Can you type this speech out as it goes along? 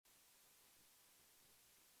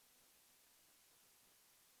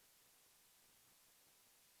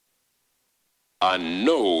I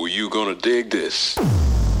know you're gonna dig this.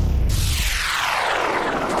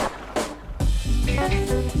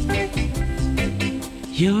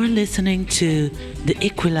 You're listening to The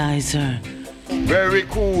Equalizer. Very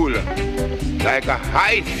cool. Like a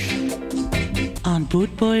heist. On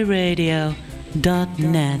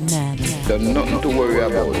bootboyradio.net. There's nothing to worry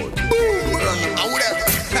about.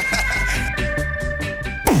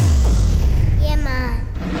 Yeah, man.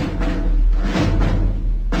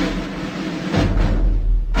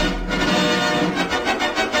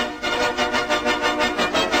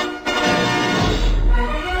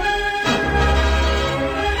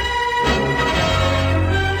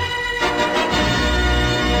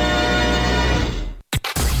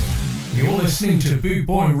 Listening to Boot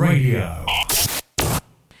Boy Radio.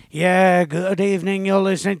 Yeah, good evening. You're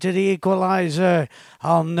listening to The Equalizer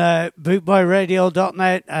on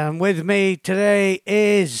bootboyradio.net, and with me today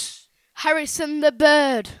is Harrison the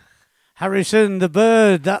Bird. Harrison the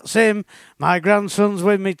Bird, that's him. My grandson's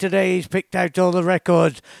with me today. He's picked out all the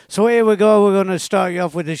records. So here we go. We're going to start you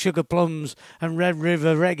off with the Sugar Plums and Red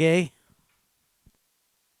River Reggae.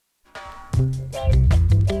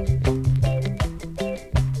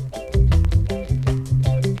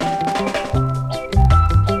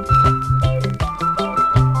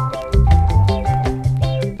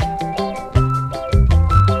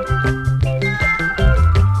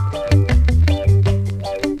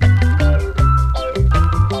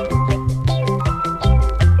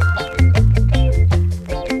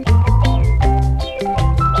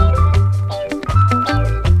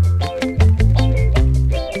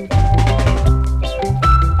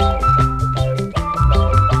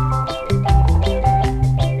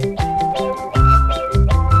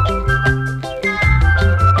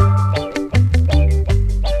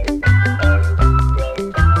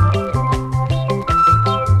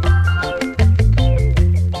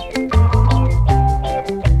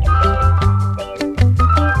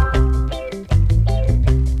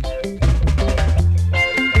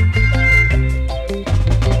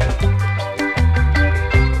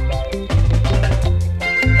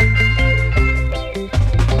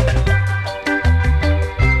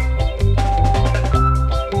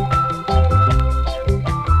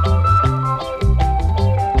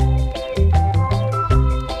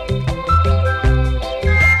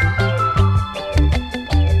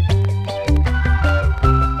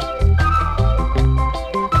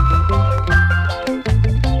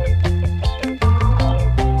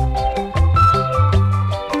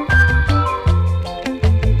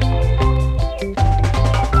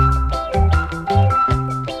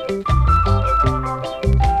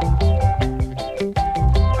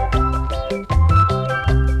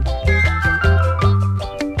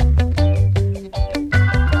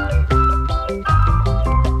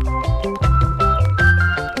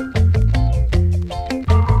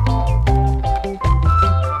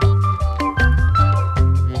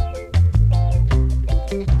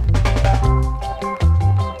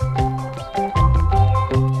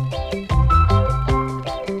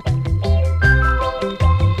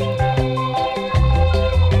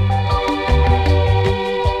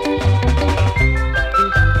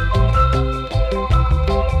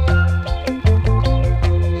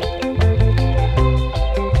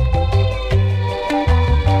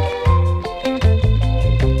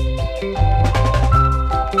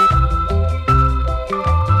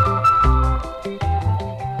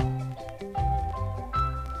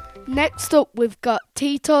 Next up, we've got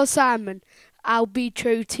Tito Simon, I'll Be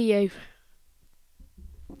True to You.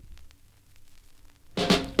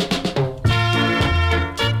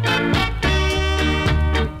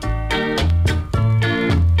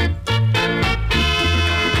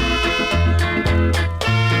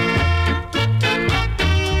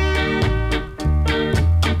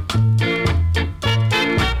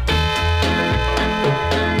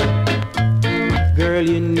 Girl,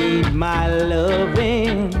 you need my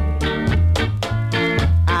loving.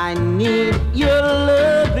 I need your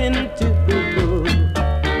loving too.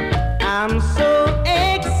 I'm so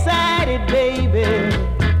excited, baby.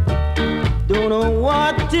 Don't know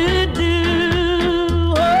what to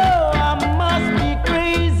do. Oh, I must be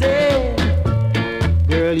crazy.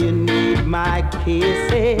 Girl, you need my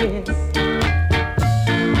kisses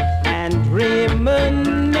and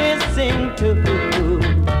reminiscing too.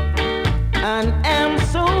 And I'm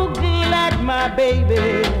so glad, my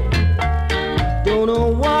baby, don't know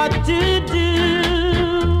what to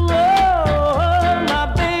do. Oh,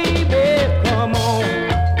 my baby, come on,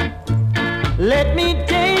 let me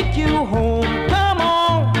take you home. Come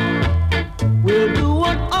on, we'll do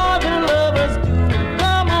what other lovers do.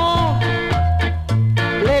 Come on,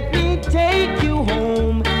 let me take you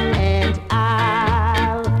home, and I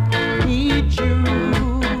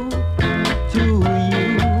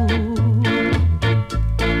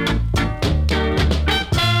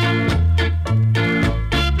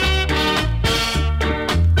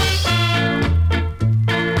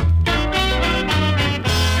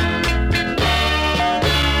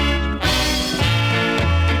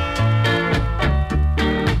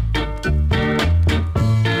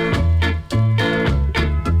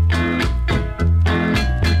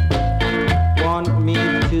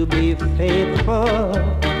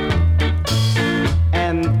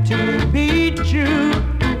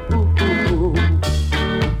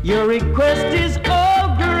Your request is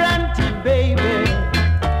all granted, baby,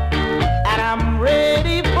 and I'm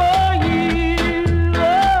ready for you.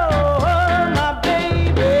 Oh, my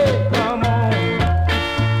baby, come on.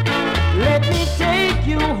 Let me take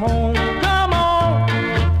you home. Come on.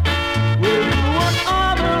 We'll do what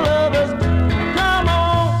other lovers do. Come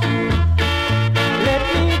on. Let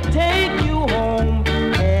me take you home,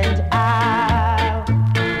 and I'll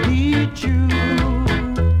be true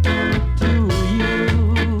to you.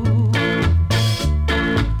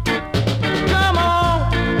 Come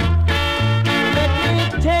on. Let me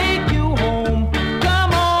take you home.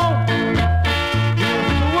 Come on. We'll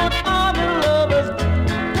do what other lovers do.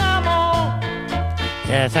 Come on.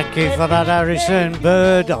 Yeah, thank you for that, Harrison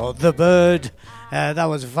Bird, or The Bird. That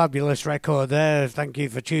was a fabulous record there. Thank you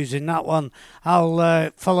for choosing that one.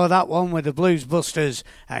 I'll follow that one with the Blues Busters,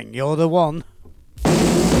 and You're the One.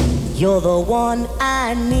 You're the one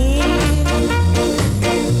I need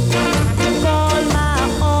to call my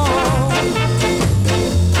own.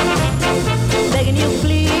 Begging you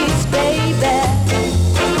please, baby,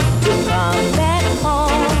 to come back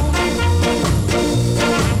home.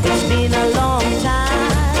 It's been a long time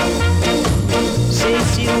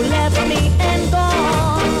since you left me and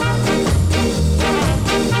gone.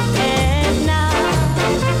 And now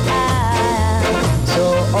I'm so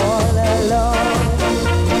all alone.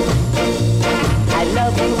 I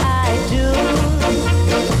love you, I do.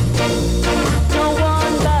 No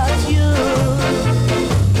one but you.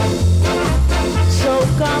 So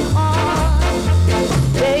come on,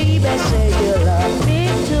 baby, say you love me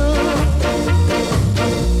too.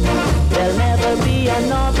 There'll never be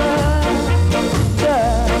another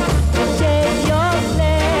girl to take your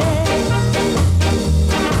place.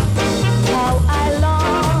 How I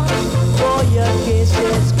long for your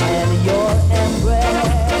kisses and your embrace.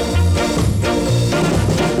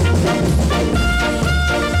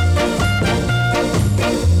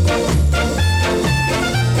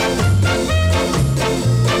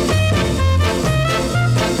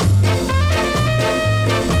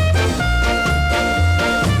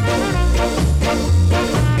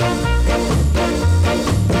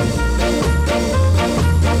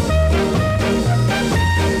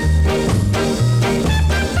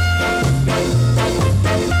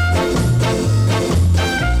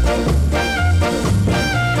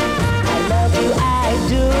 I love you, I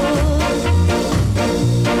do.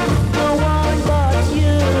 No one but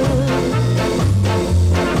you.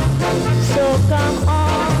 So come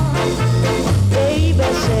on, baby,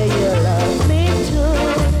 say you love me too.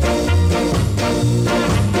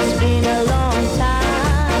 It's been a long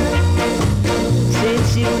time since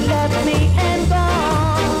you left me and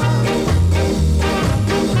gone.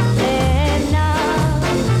 And now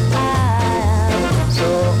I'm so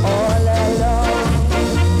all alone.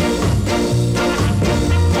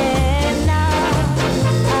 And now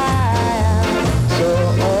I'm so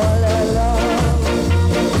all alone.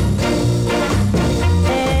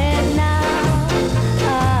 And now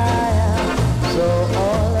I'm so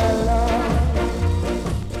all alone.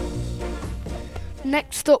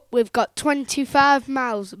 Next up, we've got 25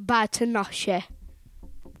 Miles by Tinashe.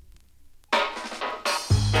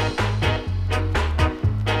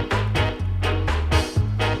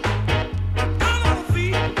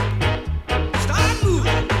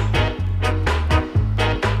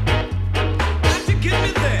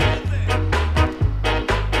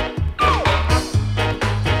 Oh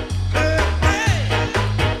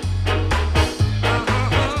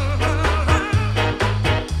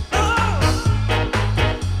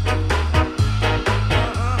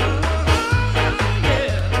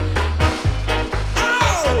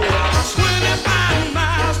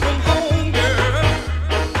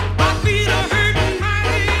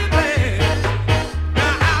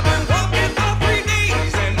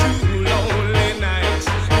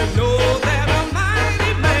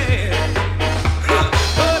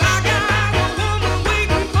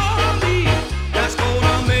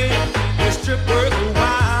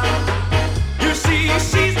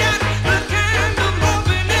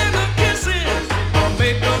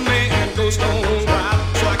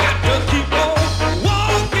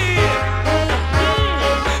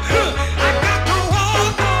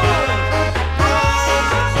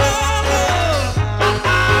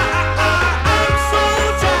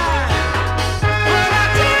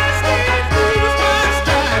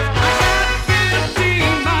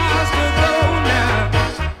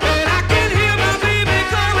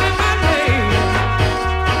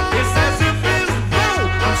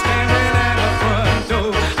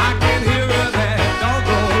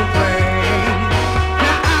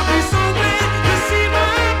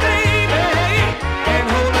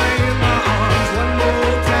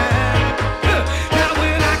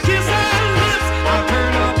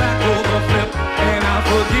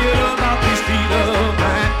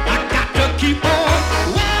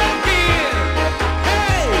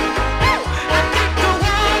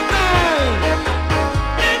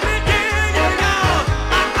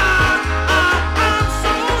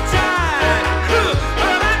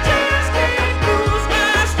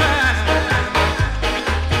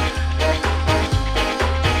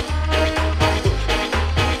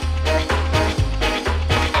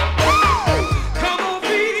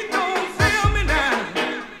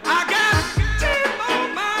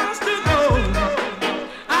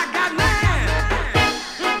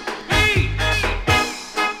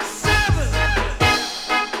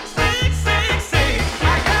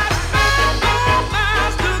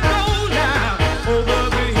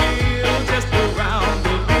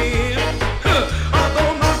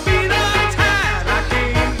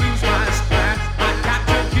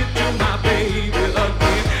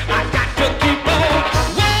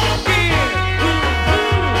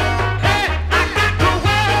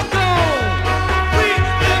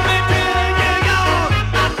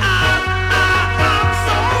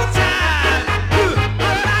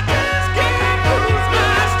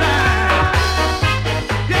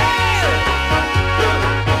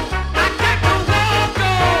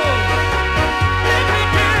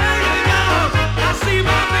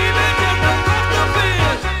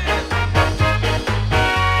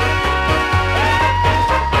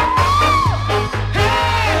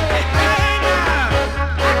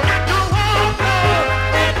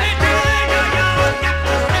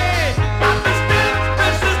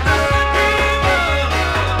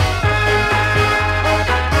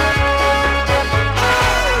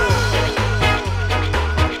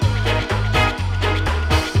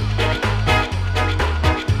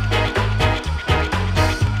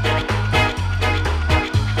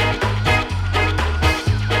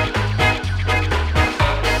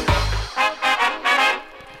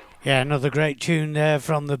Yeah, another great tune there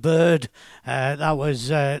from The Bird. That was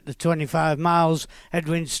the 25 Miles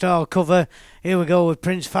Edwin Starr cover. Here we go with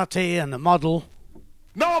Prince Fatty and The Model.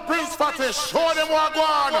 No, Prince Fatty, show them what go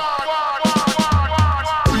on.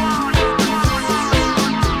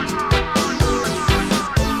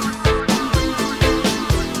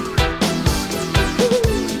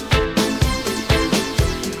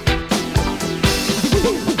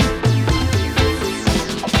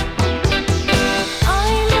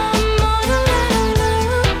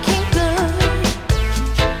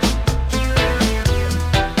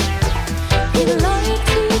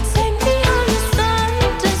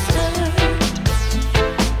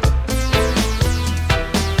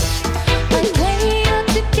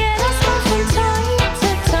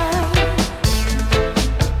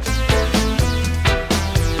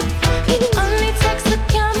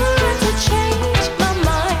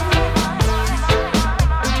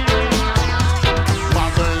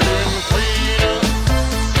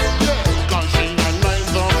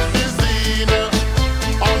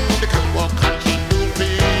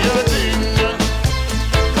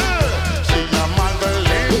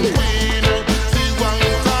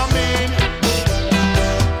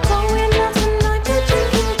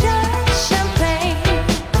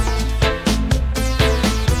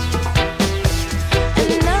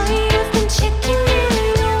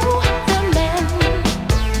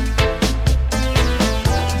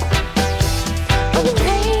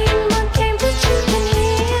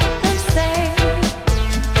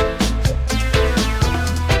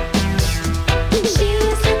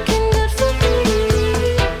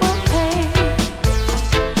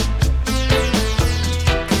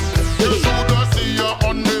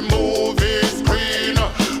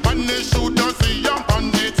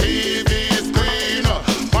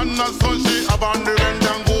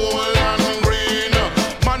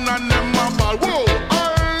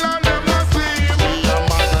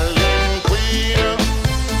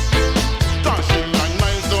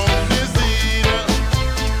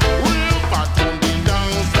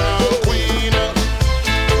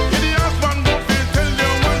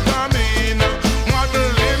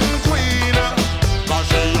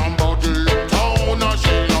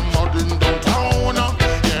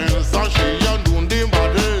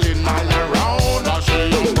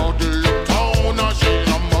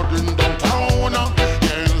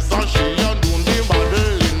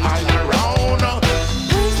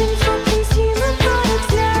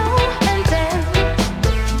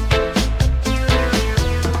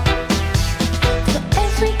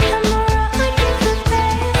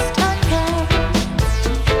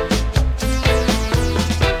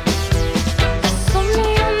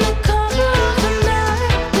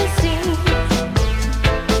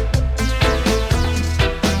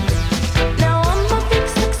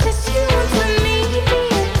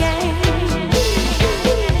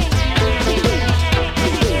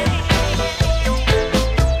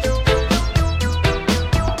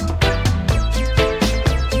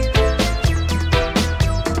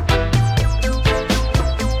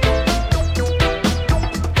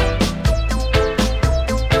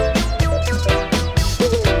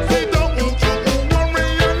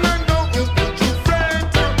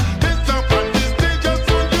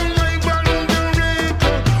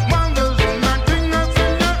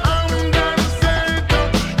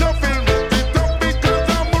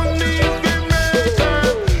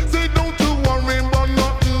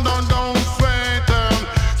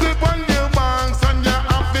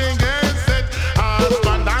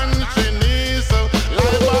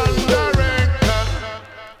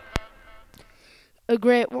 A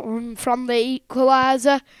great one from the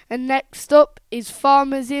Equalizer, and next up is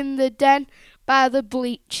Farmers in the Den by the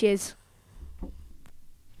Bleachers.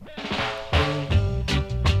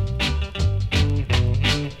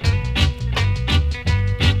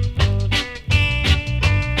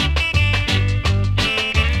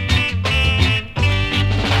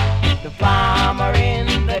 The farmer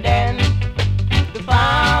in the den, the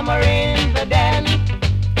farmer in the den.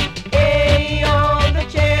 Hey, oh, the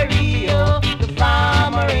cherry, oh, the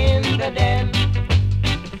farmer in the den.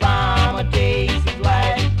 The farmer takes his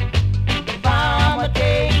wife, the farmer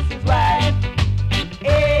takes his wife.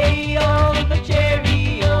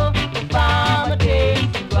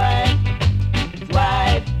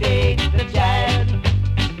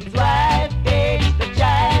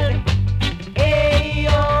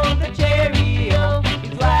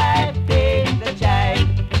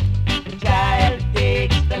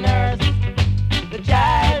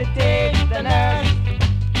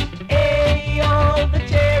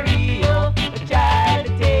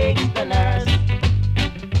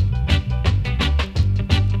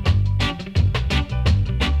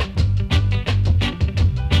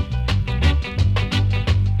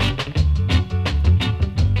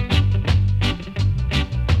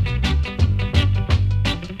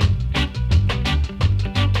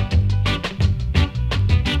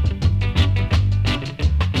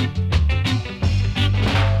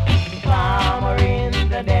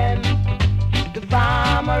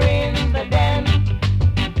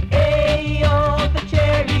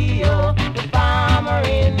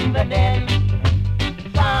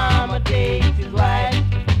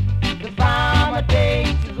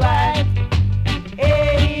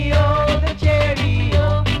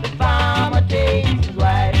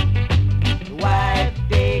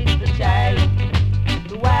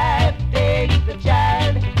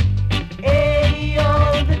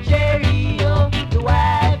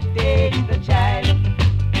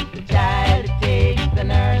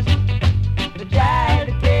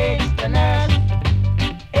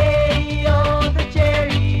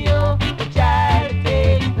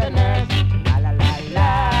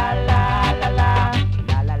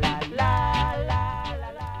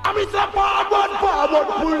 Mr. Forward,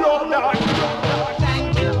 pull up that.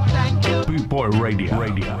 Boot Boy Radio.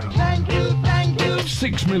 Thank you.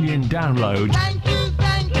 6 million downloads Thank you.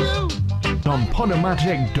 on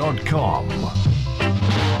Podomatic.com.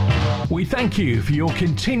 We thank you for your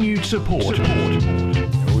continued support. Good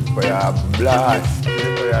for your blast.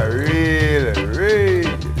 Good for your real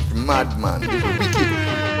madman.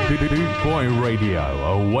 Boot Boy Radio,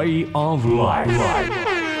 a way of life.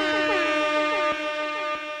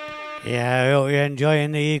 Yeah, I hope you're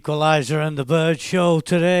enjoying the Equalizer and the Bird show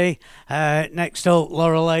today. Next up,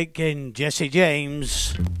 Laurel Aitken, Jesse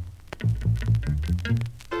James.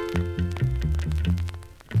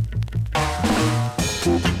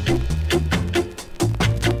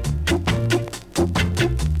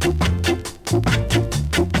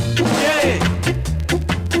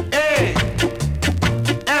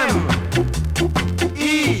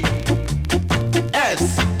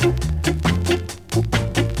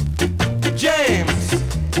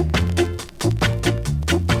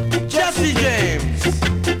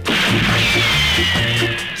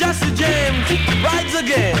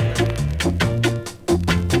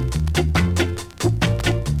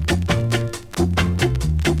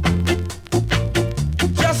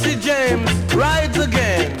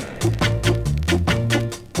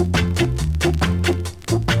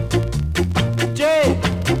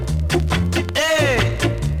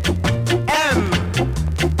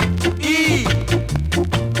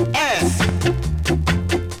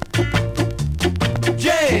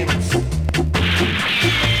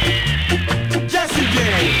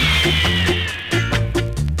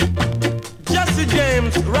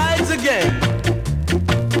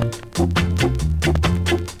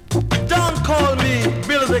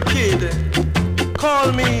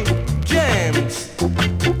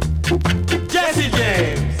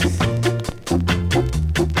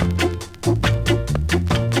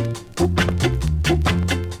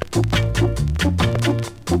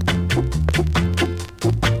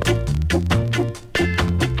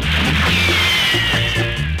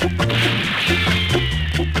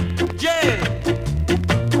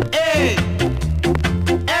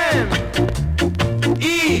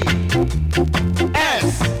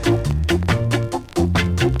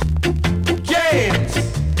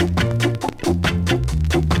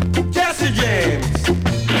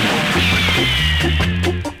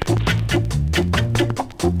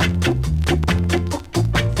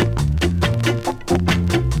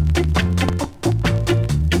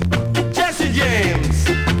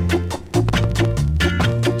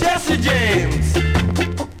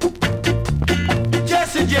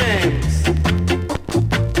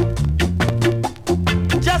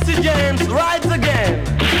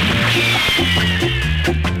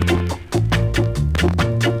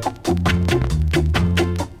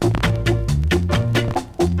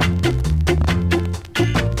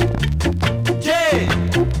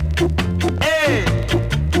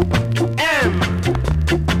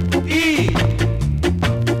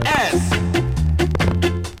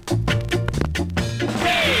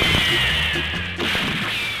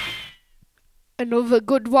 Another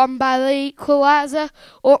good one by the Equalizer.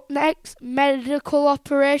 Up next, Medical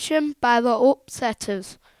Operation by the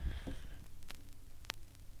Upsetters.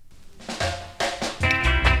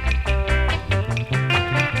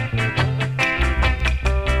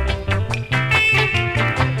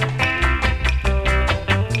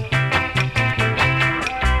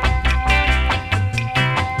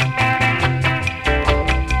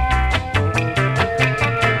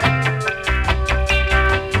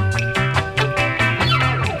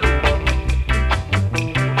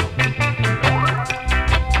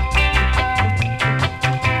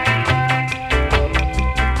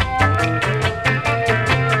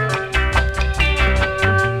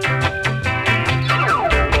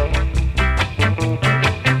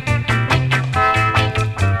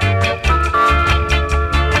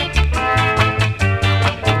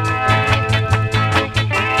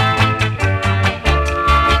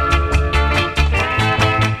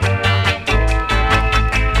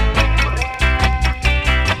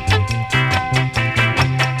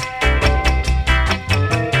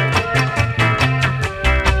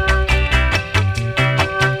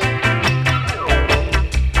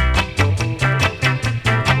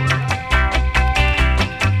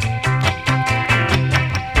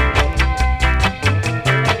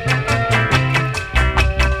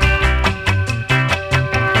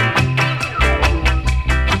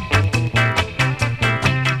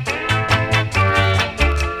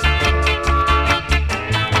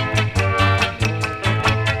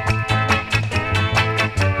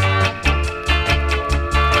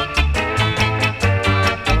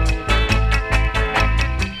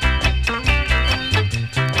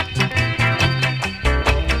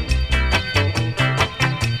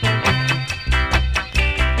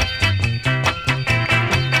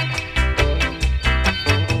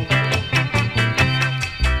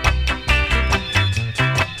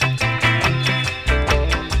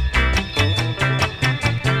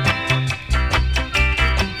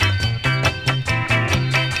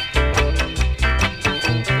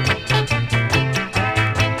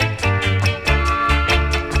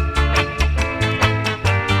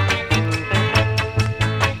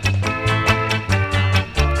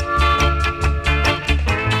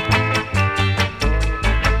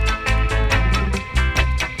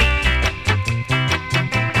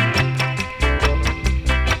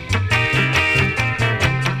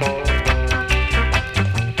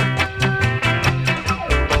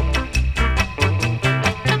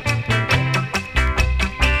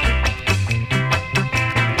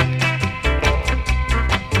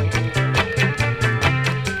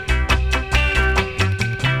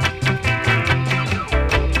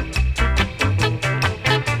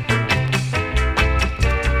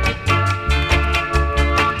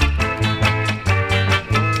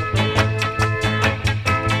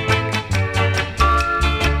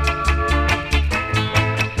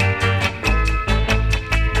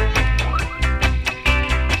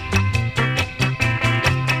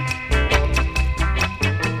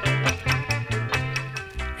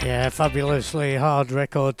 Yeah, fabulously hard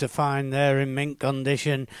record to find there in mint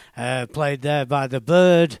condition. Played there by The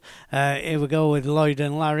Bird. Here we go with Lloyd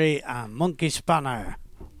and Larry and Monkey Spanner.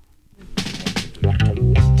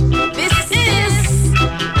 This is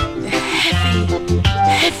the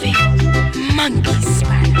heavy Monkey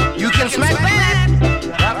Spanner. You can smack that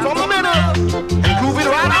right from the middle and groove it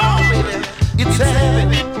right on, baby. It's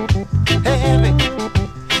heavy, heavy,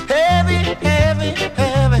 heavy, heavy,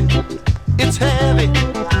 heavy. It's heavy,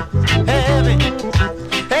 heavy,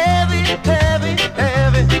 heavy, heavy,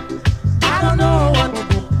 heavy. I don't know what to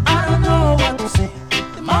do. I don't know what to say.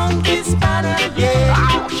 The Monkey Spanner, yeah.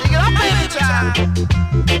 Oh, shake it up, baby, child.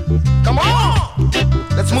 Come on,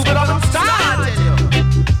 let's move it on them style.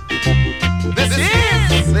 This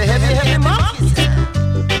is the heavy, heavy Monkey Spanner.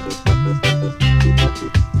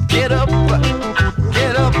 Get up,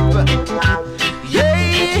 get up. Yeah,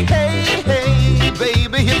 hey, hey,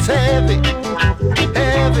 baby, it's heavy,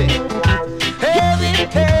 heavy, heavy,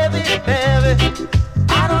 heavy, heavy.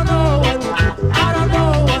 I don't know what to do, I don't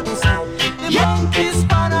know what to say. The Monkey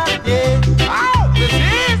Spanner, yeah. Oh, this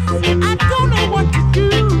is, I don't know what to do.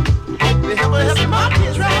 The heavy monkey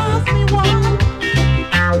drives me wild.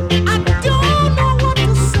 I don't know what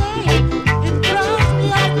to say. It drives me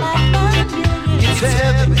out my mind, yeah. It's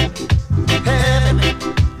heavy, heavy,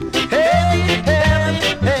 heavy, heavy,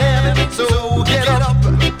 heavy. So get up,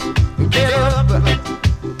 get up.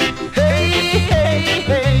 Hey, hey,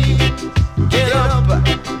 hey. Get up,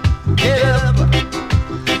 get up.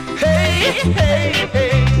 Hey, hey,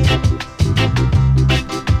 hey.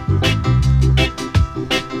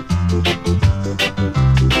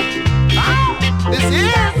 This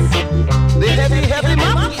is the heavy, heavy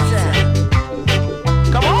monkey sound.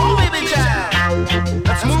 Come on, baby child.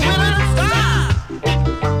 Let's move it in style.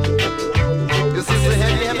 This is the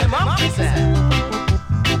heavy, heavy monkey sound.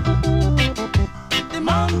 The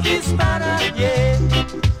Monkey Spanner, yeah.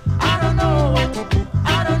 I don't know what to do.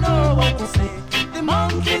 I don't know what to say. The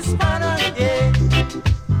Monkey Spanner, yeah.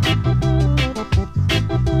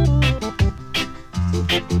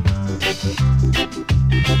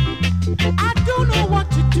 I don't know what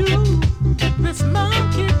to do. This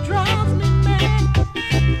monkey drives me mad.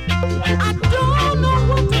 I don't know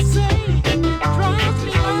what to say. It drives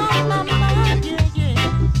me out my mind, yeah, yeah.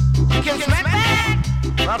 You can smack back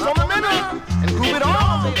right from the middle and groove it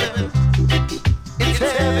on, baby. It's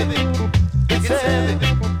heavy, it's heavy,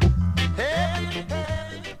 heavy,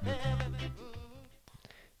 heavy, heavy.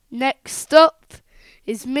 Next up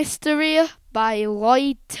is Mysteria by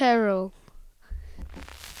Lloyd Terrell.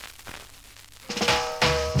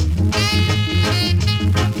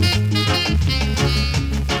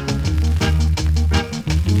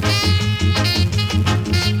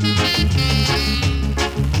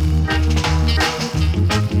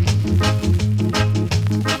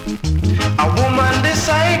 A woman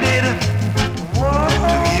decided to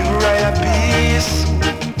give Raya peace.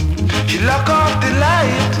 She locked off the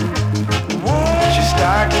light. She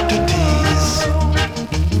started to tease.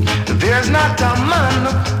 There's not a man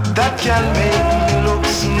that can make me look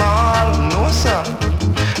small, no sir.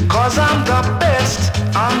 'Cause I'm the best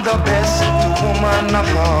woman of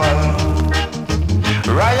all.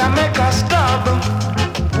 Raya make her stop.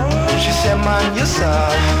 She said, man, you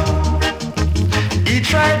soft. He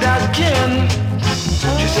tried again.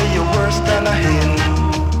 She said, you're worse than a hen.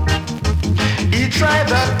 He tried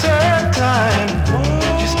the third time.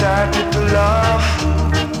 She started to laugh.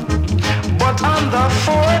 But on the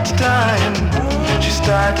fourth time, she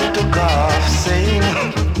started to cough, saying,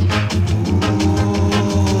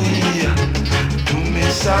 ooh, yeah, to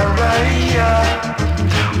Miss Araya.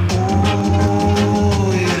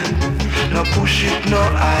 Ooh, yeah, no push it no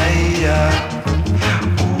higher.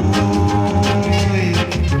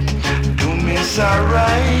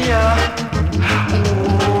 Saraya,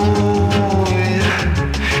 ooh,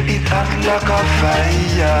 it hot like a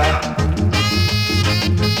fire.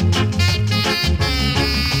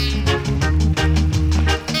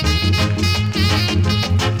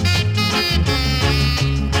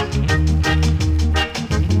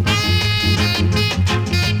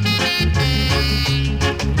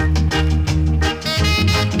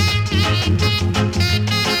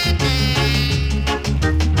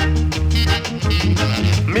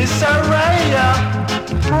 Miss Araya,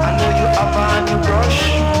 I know you have on the brush,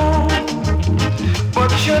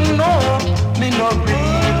 but you know me not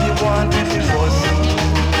really want to fuss.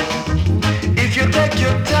 If you take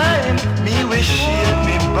your time, me will shave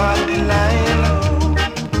me body line.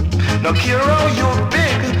 Now care how you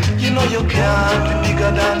big, you know you can't be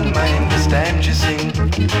bigger than mine. This time she sing,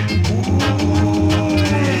 ooh,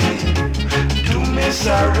 to Miss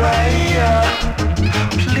Araya,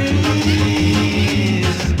 please.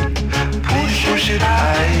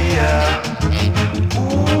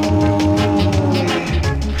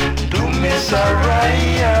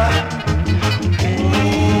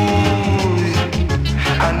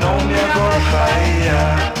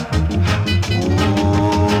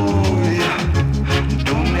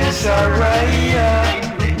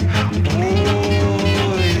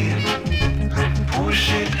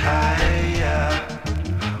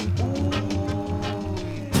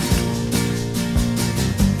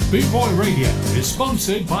 Boot Boy Radio is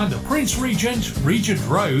sponsored by the Prince Regent, Regent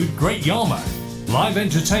Road, Great Yarmouth. Live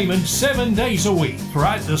entertainment 7 days a week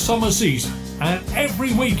throughout the summer season and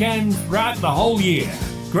every weekend throughout the whole year.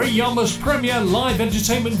 Great Yarmouth's premier live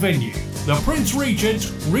entertainment venue, the Prince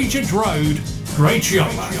Regent, Regent Road, Great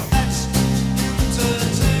Yarmouth.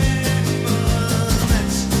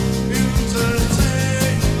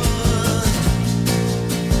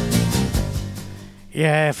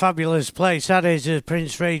 Yeah, fabulous place that is,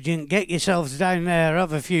 Prince Regent. Get yourselves down there,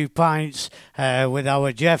 have a few pints with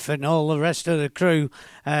our Jeff and all the rest of the crew.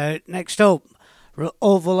 Next up,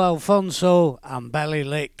 Oval Alfonso and Belly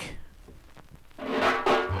Lick. You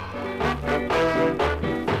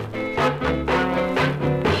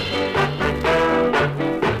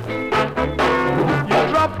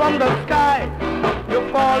drop from the sky, you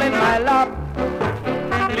fall in my lap.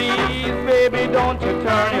 Please, baby, don't you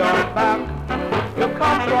turn your back. You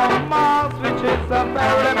come from Mars, which is a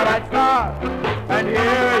very bright star, and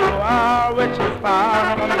here you are, which is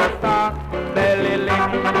far from the star. Belly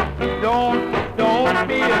Lick, don't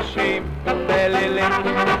be ashamed, Belly Lick.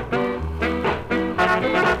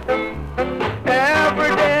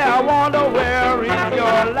 Every day I wonder where is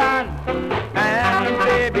your land, and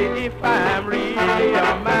baby, if I'm really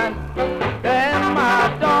a man, then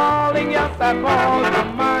my darling, yes, I call you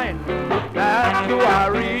mine, that you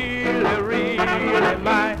are really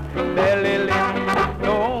mine. Belly Lick,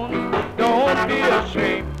 don't be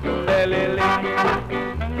ashamed, Belly Lick.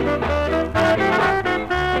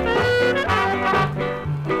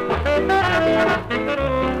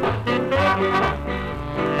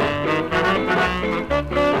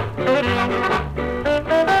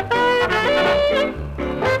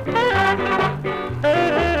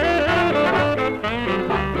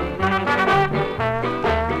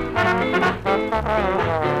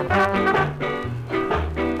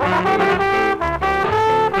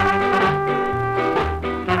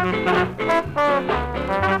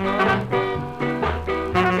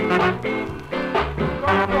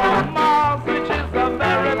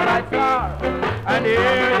 And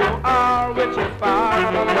here you are, which is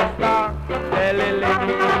far from the star. Belly Lick,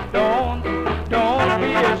 don't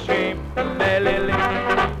be ashamed, Belly Lick.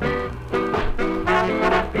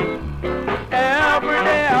 Every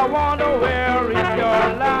day I wonder where is your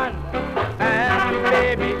land, and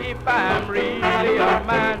baby, if I'm really a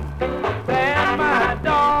man, then my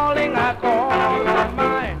darling, I call you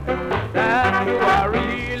mine, that you are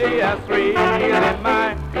really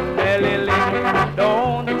mine. Belly Lick,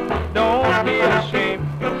 don't be ashamed,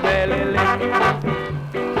 Belly Lick.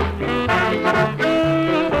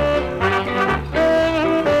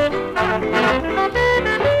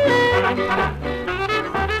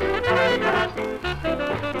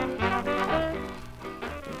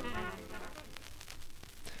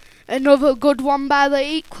 Another good one by the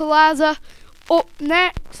Equalizer. Up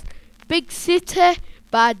next, Big City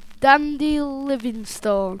by Dandy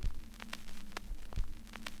Livingstone.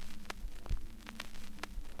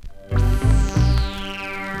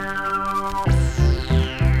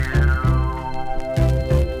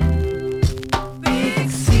 Big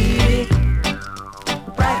city,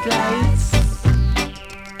 bright lights,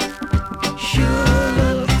 sure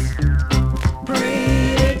looks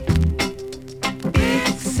pretty. Big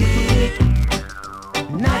city,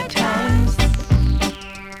 night times,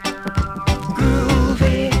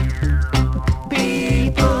 groovy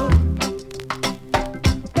people,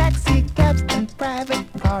 taxi cabs and private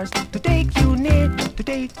cars to take you near, to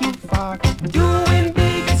take you far. Doing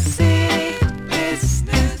big city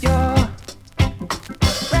business, your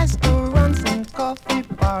restaurants and coffee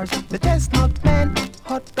bars, the Chestnut Man,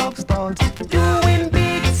 hot dog stalls. Doing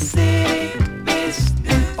big city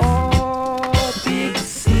business, oh, big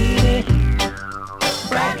city,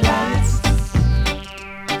 bright lights,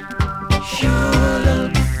 sure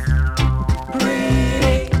looks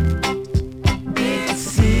pretty. Big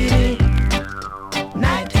city,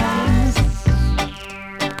 night times,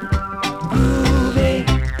 groovy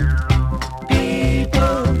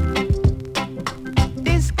people,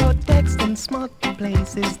 discotheques and smart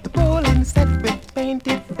places, the bowling set with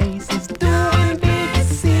painted faces. Doing big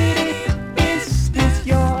city business,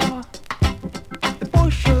 you're the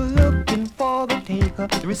pusher looking for the taker,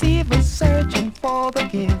 the receiver searching for the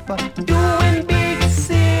giver. Doing big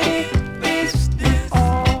city business,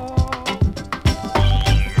 oh.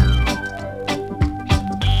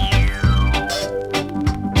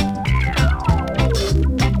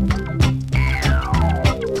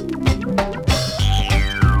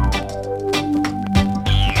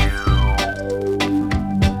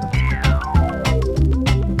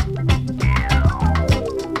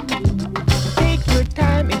 Take your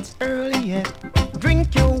time, it's early yet.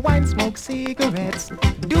 Drink your wine. lights,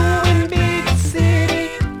 doing big city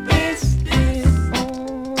business.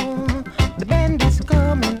 Oh, the band is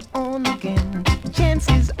coming on again.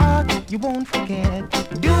 Chances are you won't forget.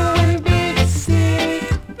 Doing big city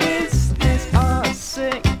business. Oh,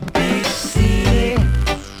 sing big city.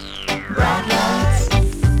 Bright lights,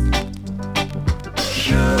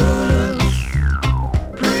 shoes,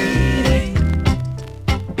 pretty,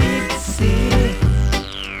 big city,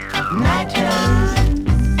 nightclubs,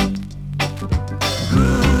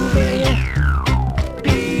 groovy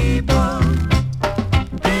people,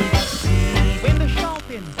 big city, window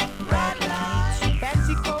shopping, bright lights,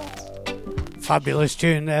 fancy coats. Fabulous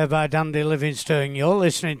tune there by Dandy Livingstone. You're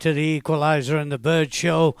listening to the Equalizer and the Bird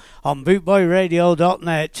Show on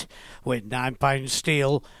bootboyradio.net with 9 Pound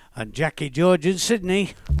Steel and Jackie George in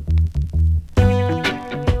Sydney.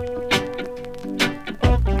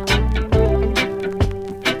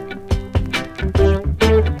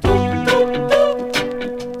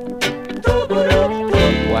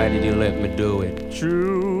 Why did you let me do it?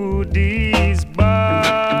 Through these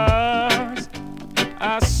bars,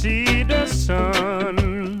 I see the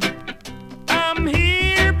sun. I'm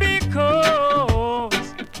here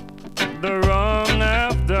because the wrong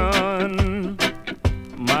I've done.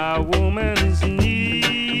 My woman's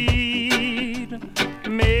need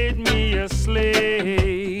made me a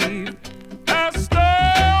slave. I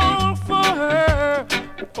stole for her.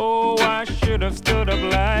 Oh, I should have stood up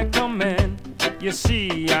like a man. You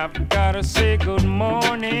see, I've gotta say good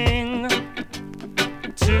morning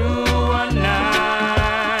to a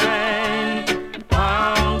 9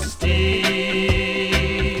 pound steel.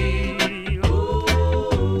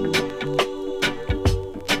 Ooh.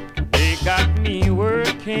 They got me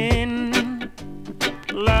working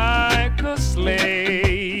like a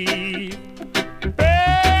slave,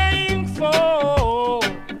 paying for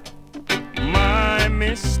my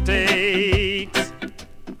mistakes.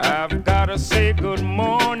 I've gotta say good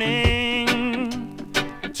morning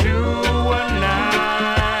to a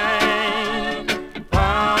 9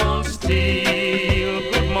 pound steel.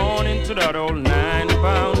 Good morning to that old 9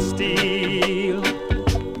 pound steel.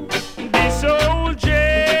 This old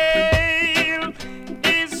jail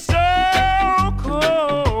is so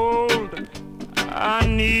cold. I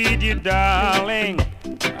need you, darling.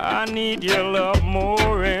 I need your love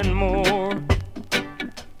more and more.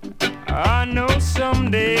 I know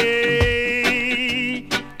someday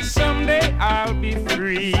I'll be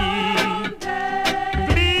free.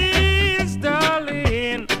 Please,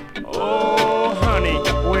 darling, oh honey,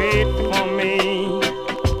 wait for me.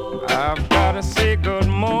 I've gotta say good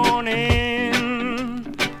morning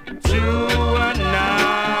to a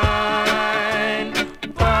 9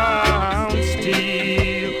 pound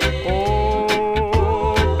steel.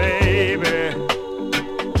 Oh, baby.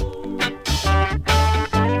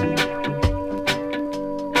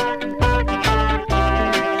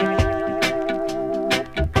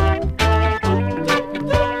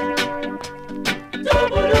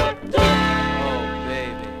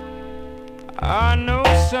 I know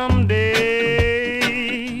someday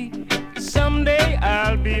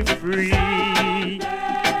I'll be free.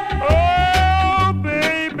 Oh,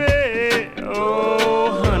 baby,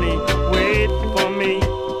 oh, honey, wait for me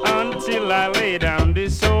until I lay down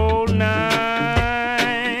this old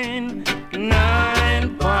 9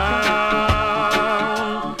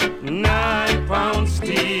 pound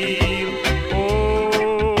steel.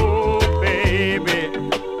 Oh, baby.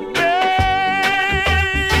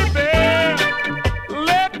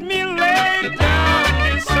 Let me lay down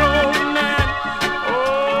this old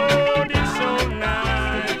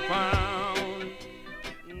 9 pound.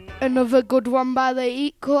 Another good one by the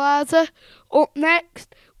Equalizer. Up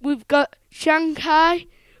next, we've got Shanghai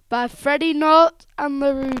by Freddie Note and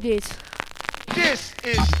the Rudies. This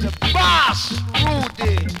is the boss,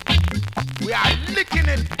 Rudy. We are licking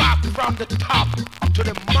it back from the top to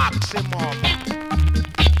the maximum.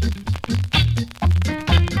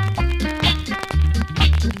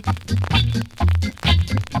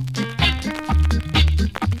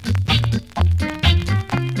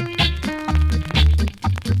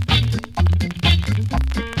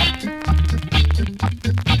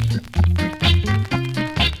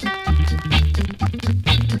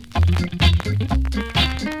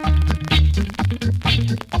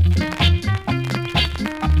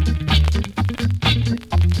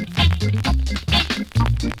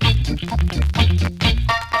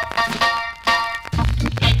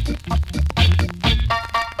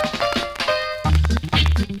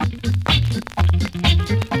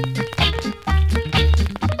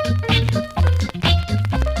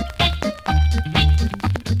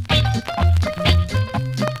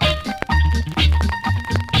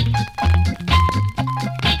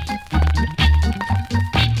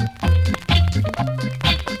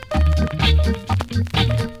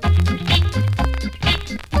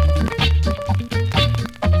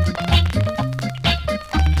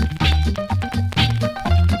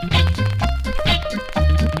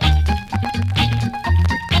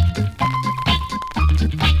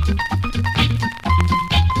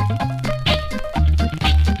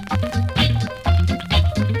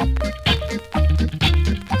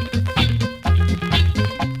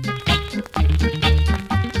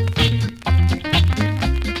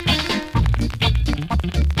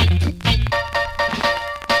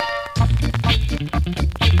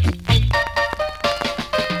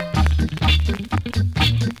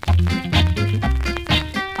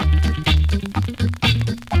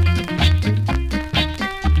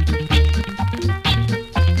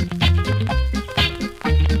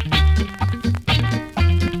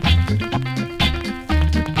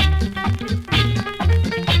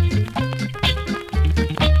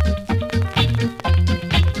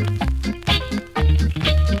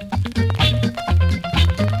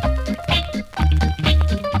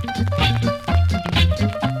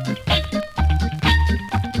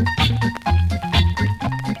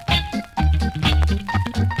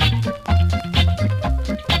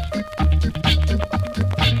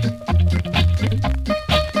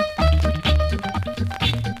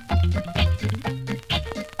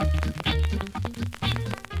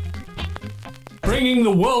 Bringing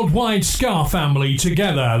the worldwide ska family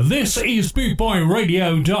together, this is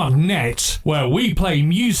bootboyradio.net, where we play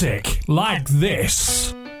music like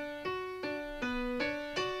this.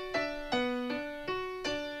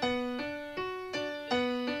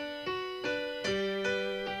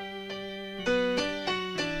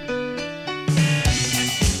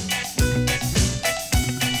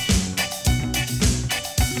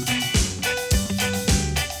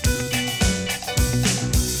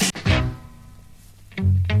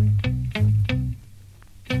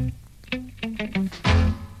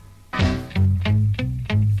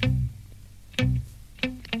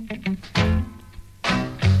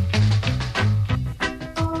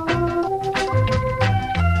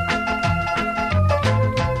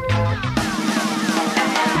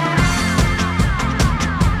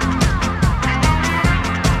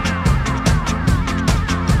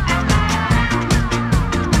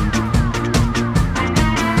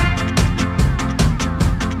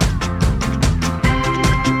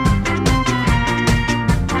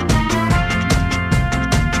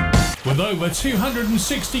 Over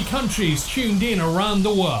 260 countries tuned in around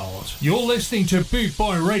the world. You're listening to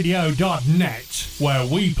bootboyradio.net, where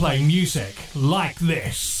we play music like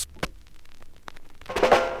this.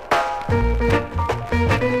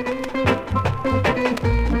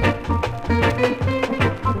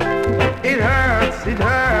 It hurts, it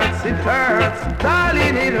hurts, it hurts,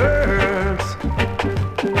 darling, it hurts.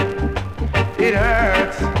 It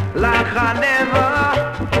hurts like I never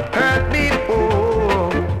hurt before.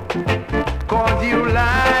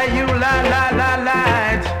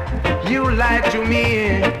 You lied to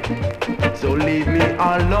me, so leave me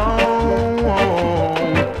alone,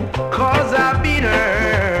 'cause I've been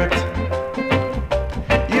hurt.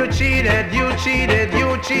 You cheated, you cheated,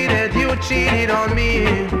 you cheated, you cheated on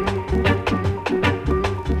me.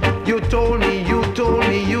 You told me, you told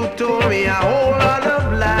me, you told me a whole lot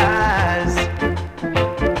of lies.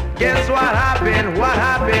 Guess what happened, what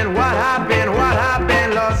happened, what happened, what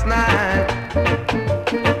happened last night?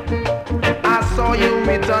 I saw you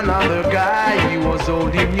with another guy, he was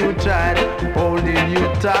holding you tight, holding you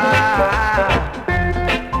tight.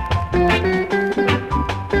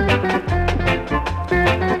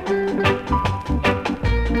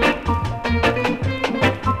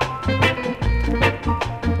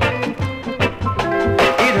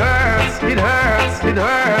 It hurts, it hurts, it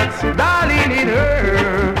hurts, darling, it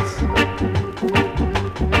hurts.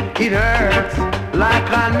 It hurts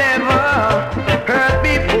like I never hurt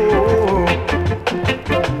before.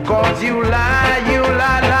 'Cause you lie, you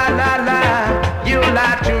lie, lie, lie, lie. You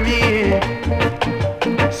lie to me,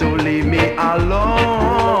 so leave me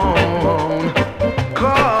alone,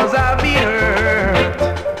 'cause I've been hurt.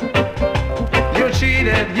 You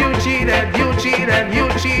cheated, you cheated, you cheated, you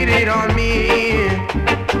cheated on me.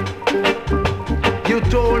 You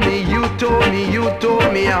told me, you told me, you told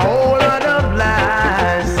me a whole lot of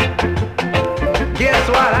lies. Guess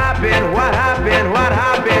what happened, what happened, what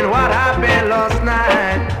happened, what happened last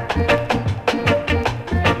night?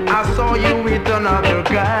 I saw you with another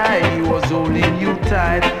guy, he was holding you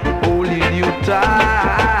tight, holding you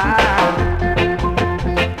tight.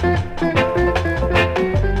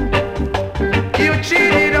 You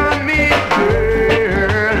cheated on me,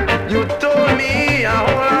 girl. You told me a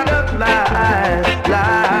whole lot of lies,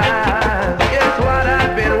 lies. Guess what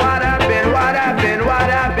happened, what happened, what happened, what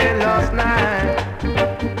happened last night?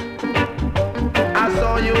 I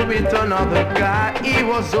saw you with another guy, he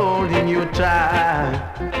was holding you tight,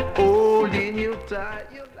 holding you tight.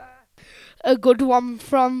 A good one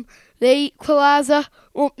from The Equalizer.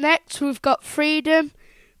 Up next, we've got Freedom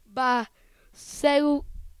by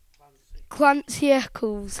Clancy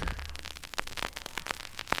Eccles.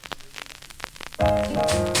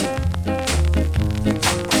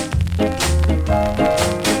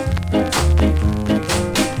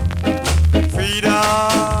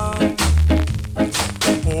 Freedom,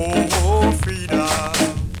 oh freedom.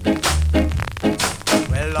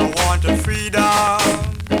 Well, I want a freedom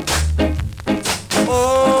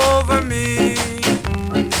over me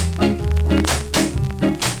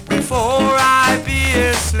before I be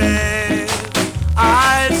a slave.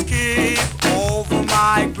 I'll skip over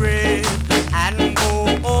my grave and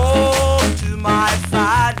go home to my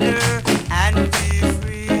father and be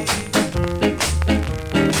free.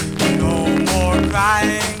 No more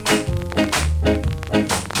crying,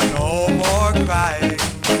 no more crying,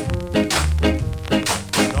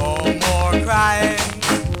 no more crying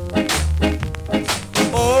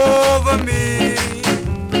over me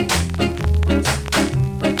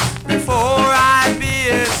before I be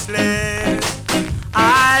a slave.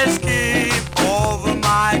 I'll skip over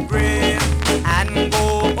my grave and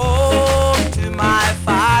go home to my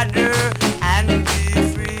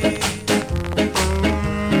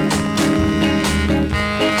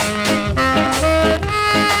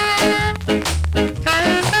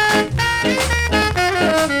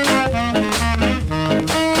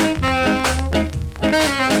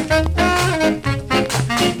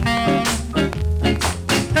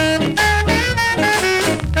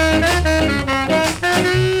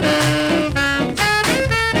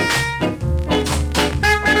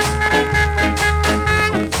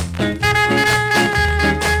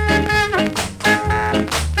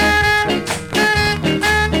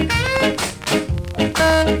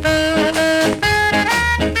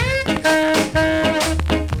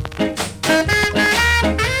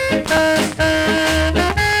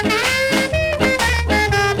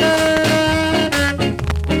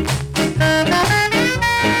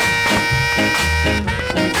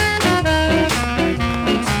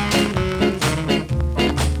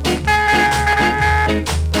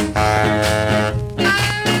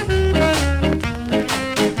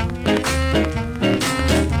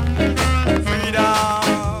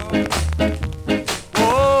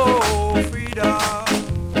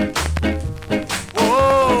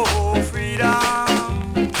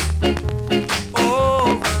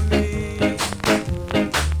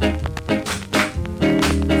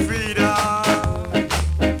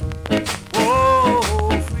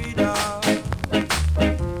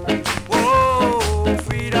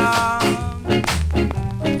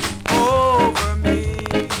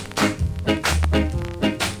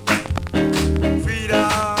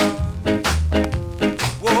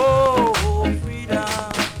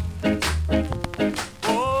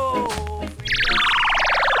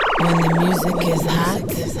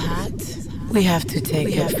We have to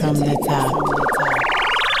take it from the top.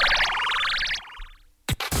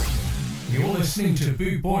 You're listening to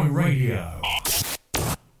Boot Boy Radio.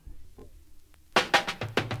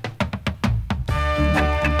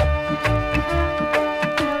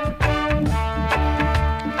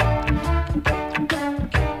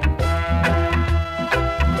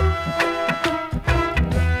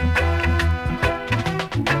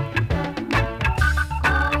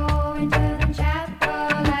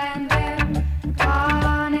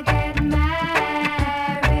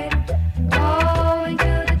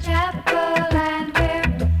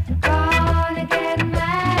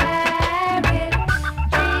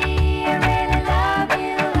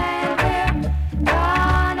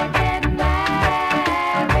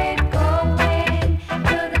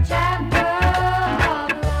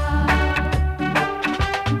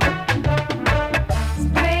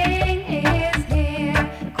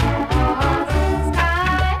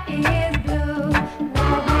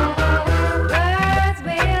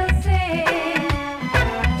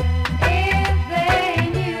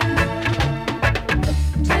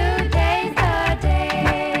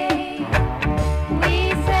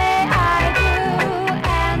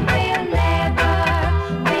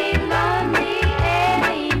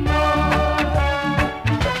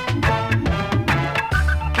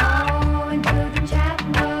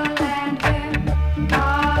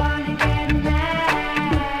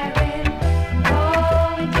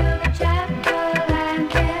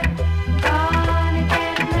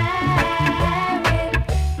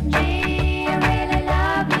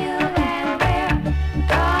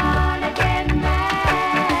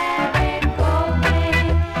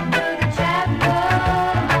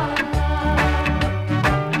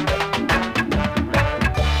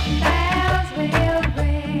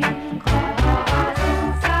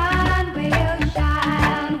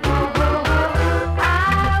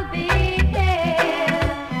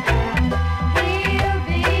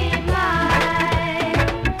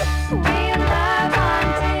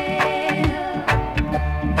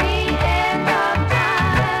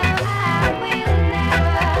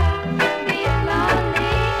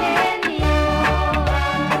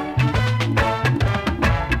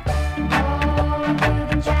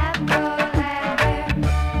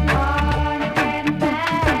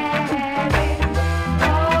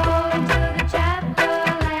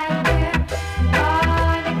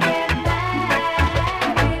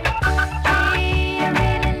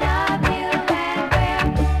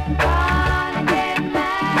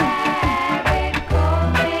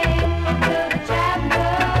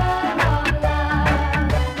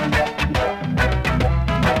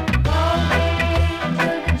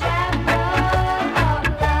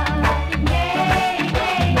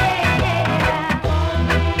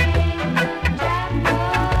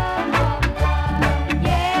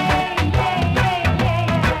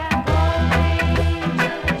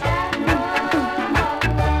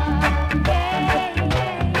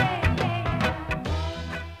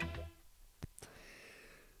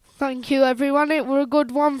 Thank you, everyone. It were a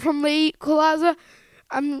good one from the Equalizer.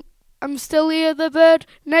 I'm still here, the bird.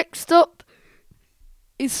 Next up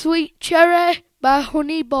is Sweet Cherry by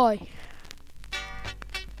Honey Boy.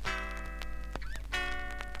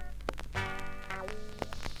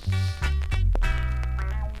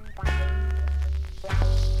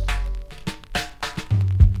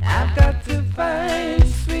 I've got to find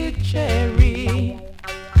Sweet Cherry.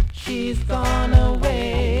 She's gone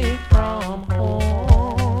away from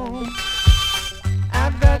home.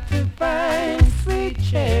 I've got to find Sweet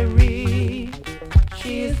Cherry.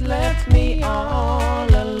 She's left me all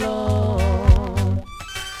alone.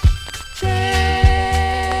 Cherry,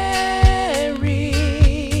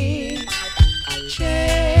 Cherry,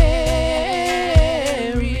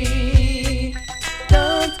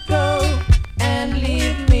 don't go and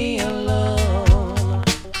leave me alone.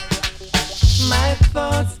 My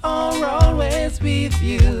thoughts are always with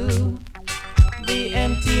you. The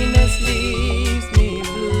emptiness leaves me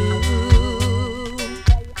blue.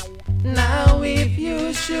 Now if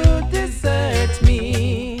you should desert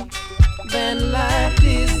me, then life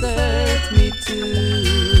deserts me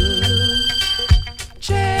too.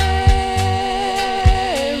 Cherry,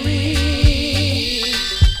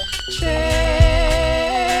 Cherry,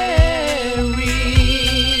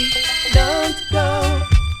 don't go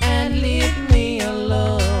and leave me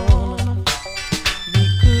alone. We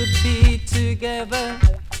could be together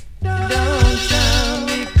downtown.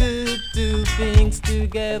 We could do things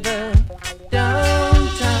together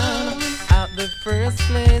downtown. At the first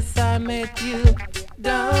place I met you,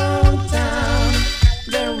 downtown,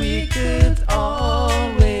 there we could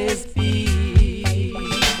always be.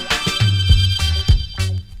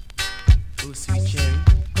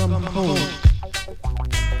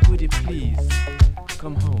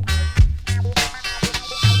 come home.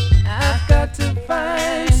 I've got to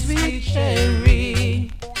find sweet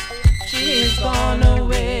Cherry. She's gone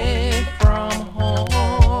away from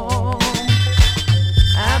home.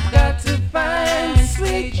 I've got to find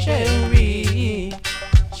sweet Cherry.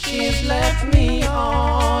 She's left me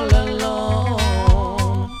all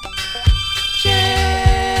alone. Cherry,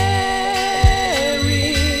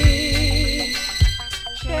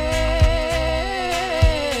 Cherry,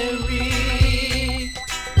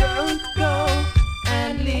 don't go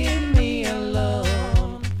and leave me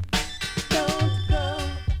alone. Don't go.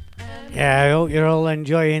 Yeah, I hope you're all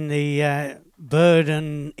enjoying the Bird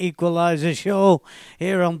and Equalizer show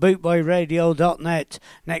here on bootboyradio.net.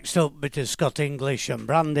 Next up, bit of Scott English and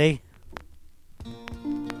Brandy.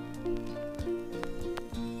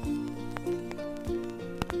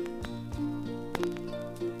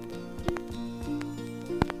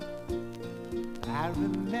 I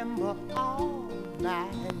remember all my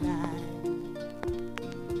life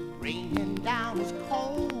raining down as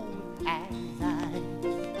cold as ice.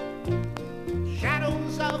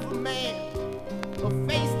 Shadows of a man, a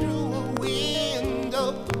face through a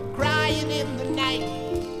window, crying in the night.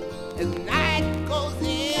 As night goes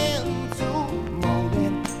into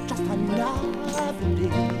morning, just another day.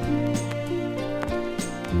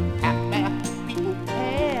 Happy people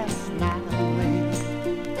pass my way.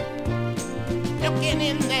 Looking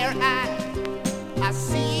in their eyes, I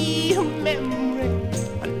see a memory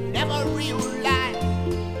I never realized.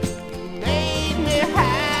 Made me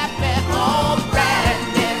happy, oh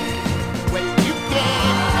Brandy. When you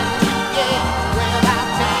came and you gave without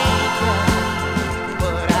taking,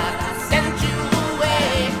 but I sent you away,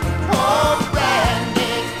 oh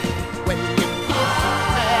Brandy. When you kissed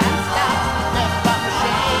me and stopped me from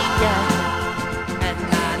shaking, and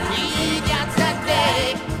I need you today,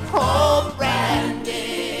 oh Brandy.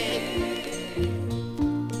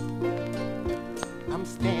 I'm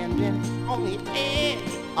standing on the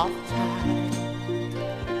edge of time.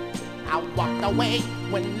 I walked away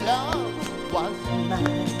when love was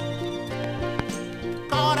mine.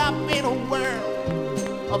 Caught up in a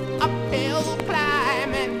world of uphill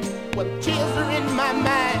climbing, with tears are in my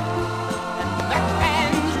mind and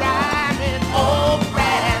backhands rhyming. Oh,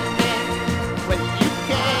 Brandy, when you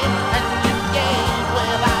came and you gave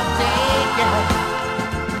without taking,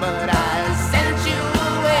 but I sent you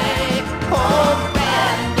away. Oh,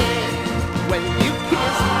 Brandy, when you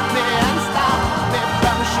kissed me and stopped me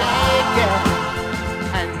from shaking,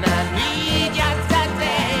 and I need you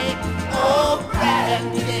today. Oh,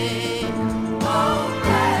 Brandy, oh,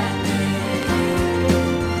 Brandy,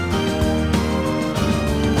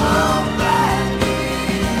 oh, Brandy.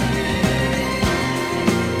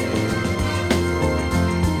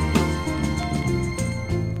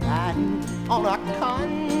 Riding on a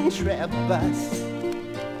country bus,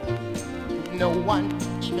 no one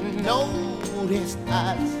even noticed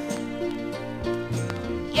us.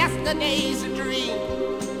 Yesterday's a dream,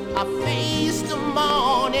 I faced the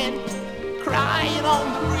morning, crying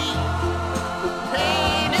on the breeze. The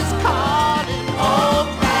pain is calling, oh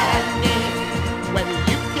Brandy. When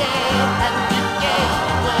you came and you gave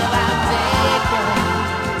without taking,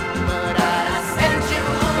 but I sent you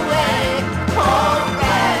away, oh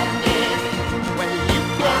Brandy. When you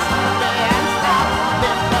kissed me and stopped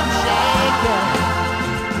me from shaking,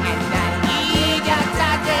 and I need you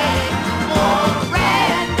today, oh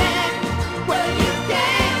Brandy. When you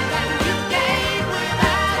came and you gave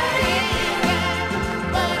without taking,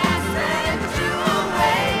 but I sent you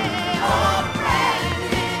away, oh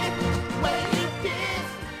Brandy. When you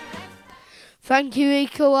kissed. Thank you,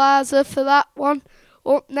 Equalizer, for that one.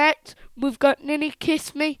 Up next, we've got Ninny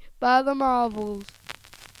Kiss Me by the Marvels.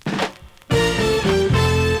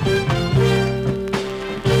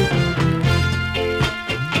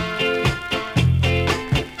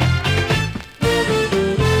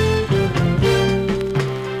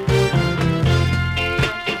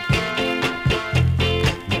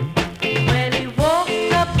 Well, he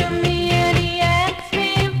walked up to me and he asked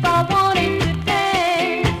me if I wanted to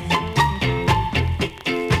dance.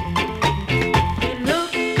 He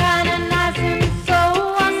looked kinda nice and so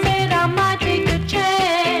I said I might take a chance.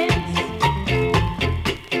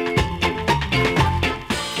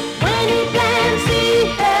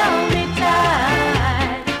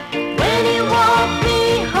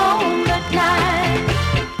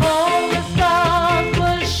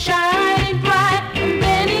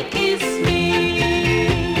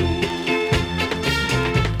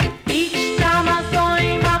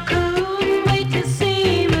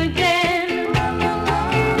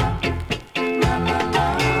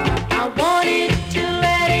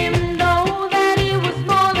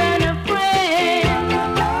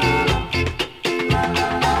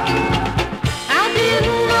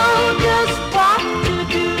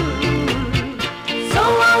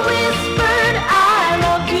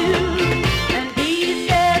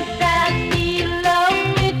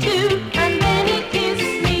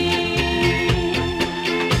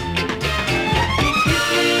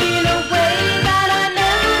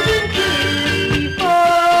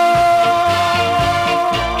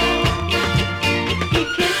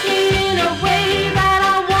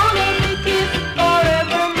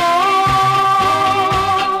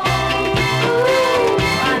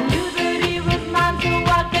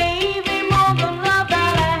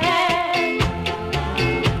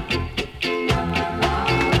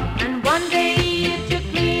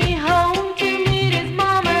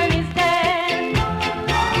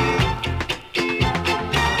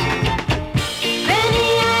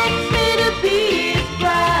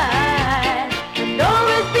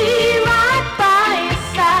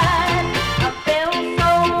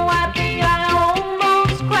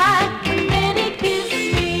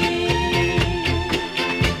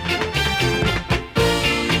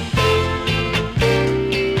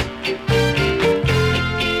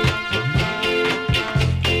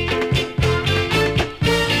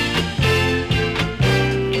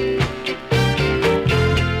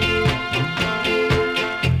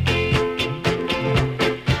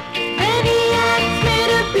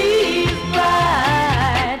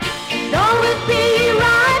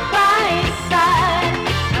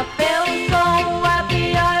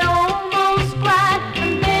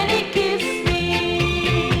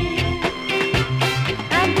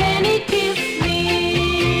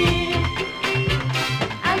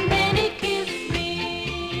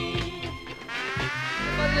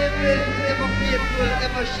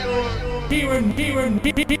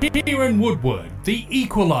 Kieran Woodward, the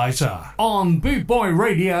Equalizer, on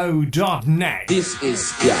bootboyradio.net. This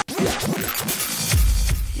is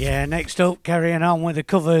Yeah, next up, carrying on with the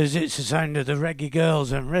covers, it's the sound of the Reggae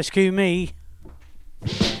Girls and Rescue Me.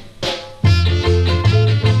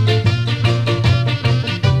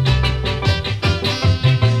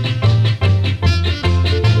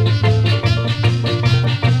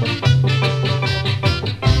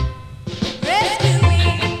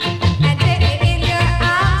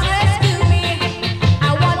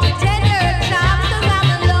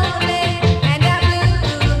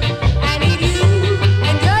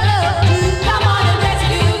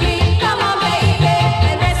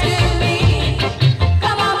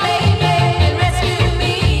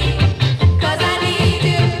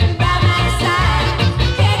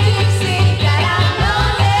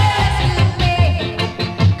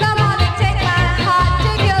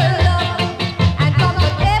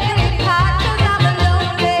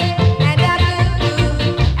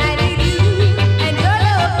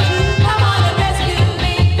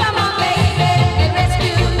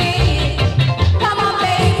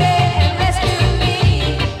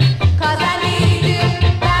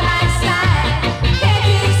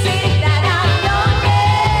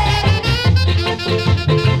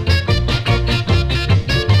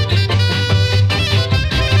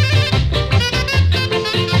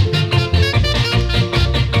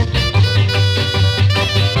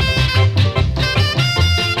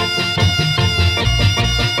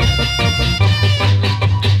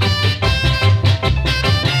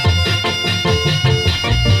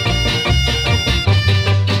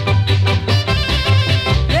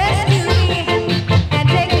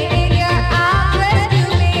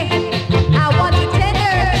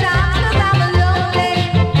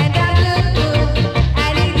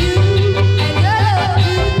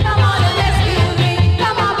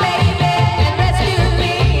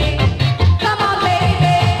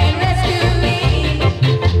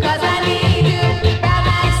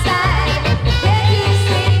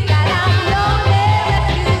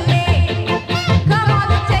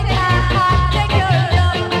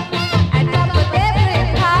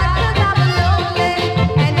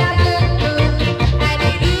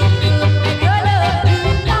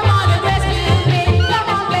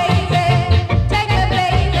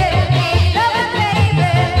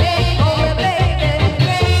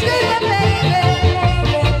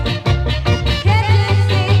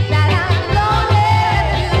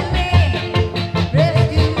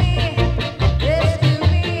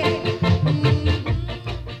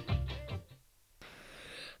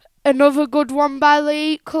 Another good one by the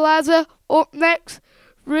Equalizer. Up next,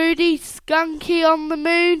 Rudy Skanky on the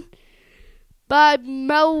Moon by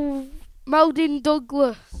Meldon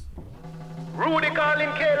Douglas. Rudy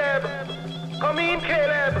calling Caleb. Come in,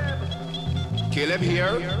 Caleb. Caleb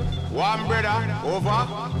here. One brother. Over.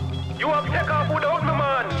 You have to take off without me,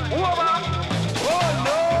 man. Over.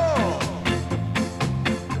 Oh,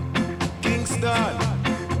 no. Kingston,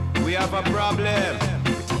 we have a problem.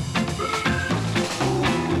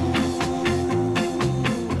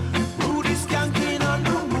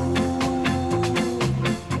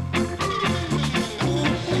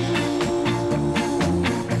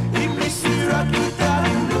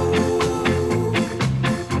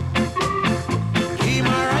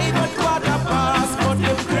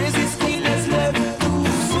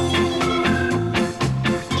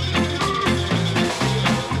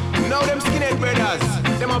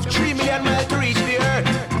 Of 3 million miles to reach the earth.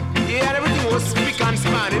 Yeah, and everything was spick and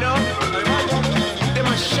span, you know. They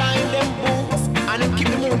must shine them boots and then keep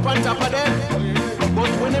the moon on top of them. But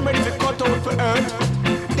when they're ready to cut out for earth,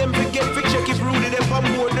 them forget to check if Rudy them on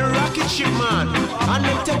board the rocket ship, man. And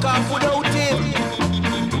them take off without him.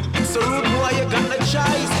 So Rude boy, you got no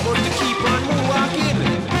choice but to keep on walking.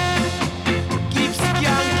 Keep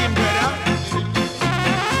skanking, brother.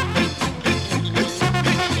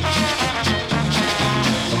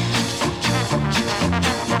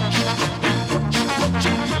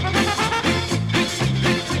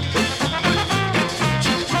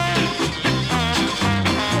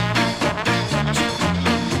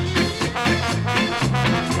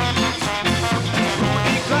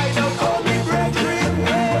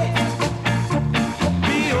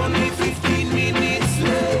 Be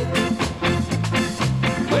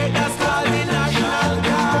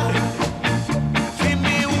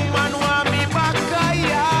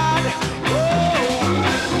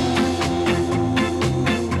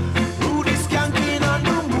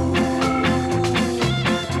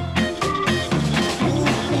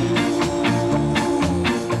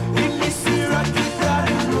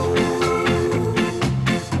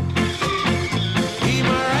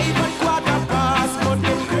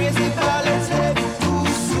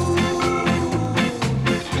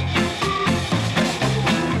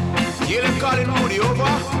calling Moody,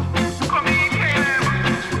 over. Come in, Caleb.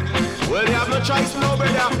 Well, you have no choice now,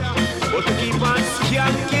 brother, but to keep on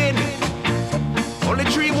skanking. Only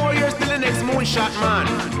 3 more years till the next moonshot, man.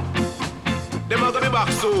 Them are gonna be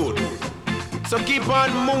back soon. So keep on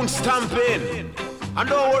moon stamping. And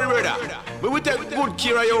don't worry, brother. We will take good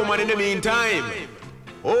care of you, man, in the meantime.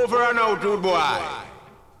 Over and out, dude boy.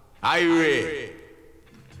 Irate.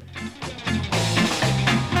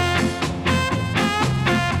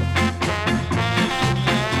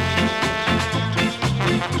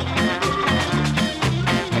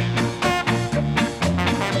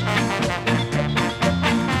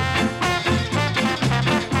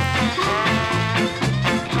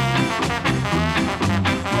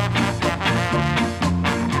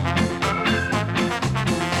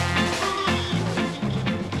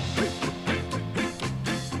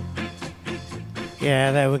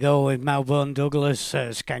 Yeah, there we go with Melbourne Douglas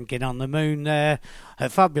skanking on the moon there. A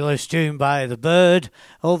fabulous tune by The Bird.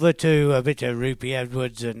 Over to a bit of Rupie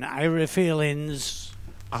Edwards and Ira Feelings.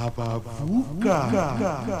 Abavuka.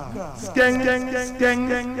 Skeng, skeng,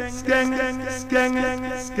 skeng, skeng, skeng,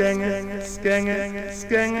 skeng, skeng,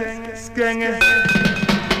 skeng, skeng.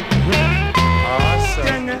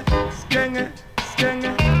 Awesome. Skeng, skeng,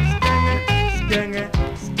 skeng, skeng,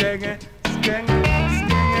 skeng, skeng,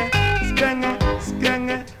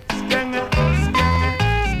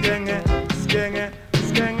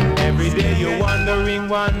 skeng. Every day you're wondering,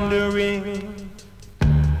 what will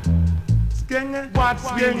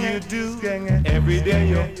you do? Every day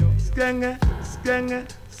you're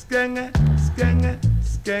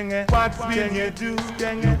what will you do?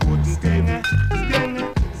 You wouldn't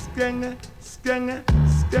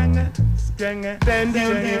then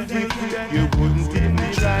you'll be free. You wouldn't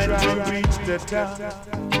even try to reach the top.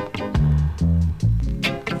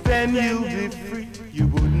 Then you'll be free. You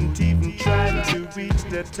wouldn't even try to reach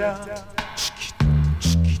the top.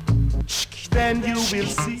 Then you will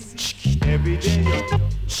see every day.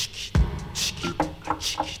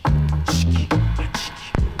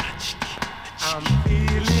 I'm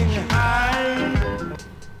feeling high,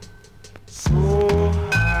 so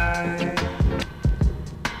high.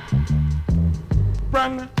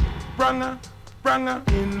 Branga, branga, branga,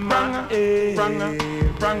 in my ear. Branga,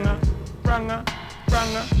 branga, branga,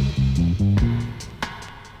 branga.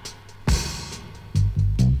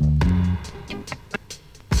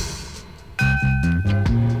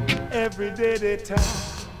 Every day they talk,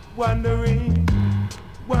 wondering,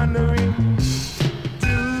 do you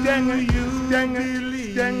believe in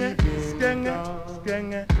God? Do you believe in God?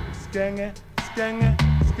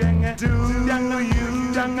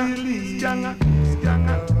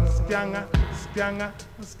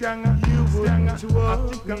 You wouldn't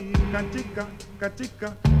worry. Katika, katika,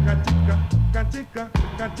 katika, katika,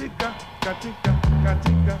 katika, katika, katika,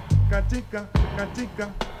 katika, katika, katika,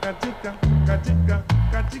 katika,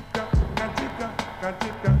 katika, katika,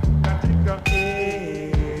 katika, katika,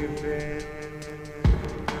 heaven.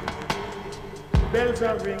 Bells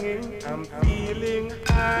are ringing, I'm feeling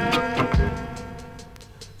high,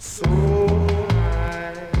 so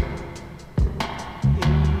high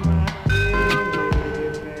in my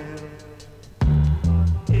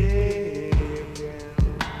heaven.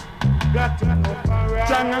 Got to go for a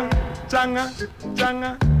Janga, janga, janga,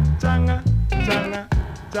 janga, janga,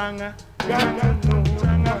 janga. Got to know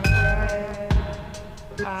janga.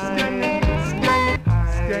 Skenge, skenge,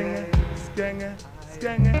 skenge,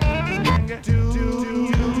 skenge, skenge. Do you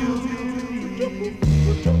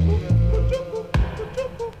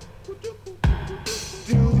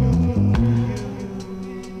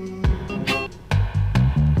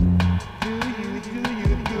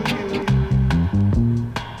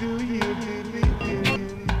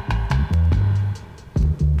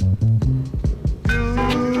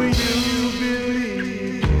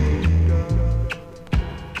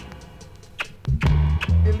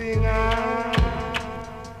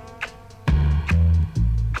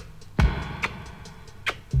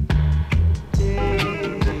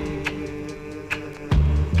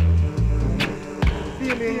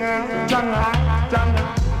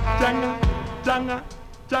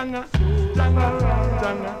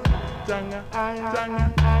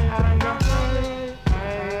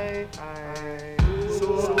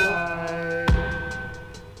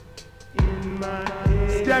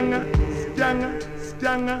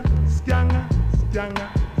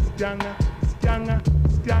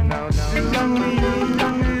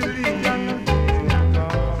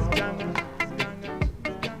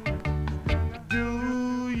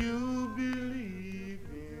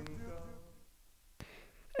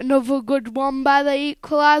Another good one by the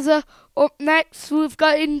Equalizer. Up next, we've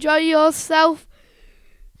got Enjoy Yourself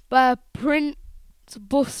by Prince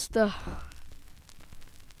Buster.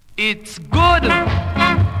 It's good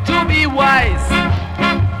to be wise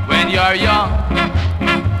when you're young,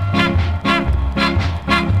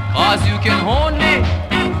 'cause you can only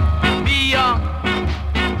be young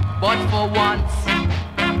but for once.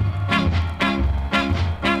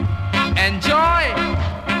 Enjoy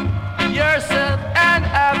yourself and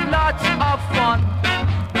have lots of fun.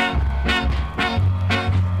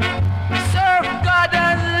 Serve God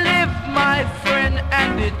and live, my friend,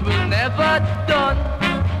 and it will never done.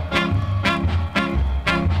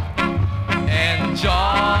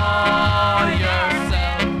 Enjoy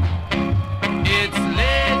yourself. It's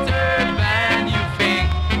later than you think.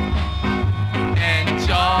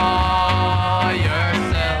 Enjoy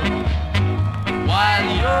yourself while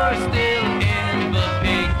you're still in the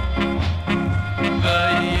pink. The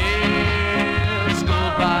years go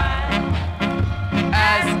by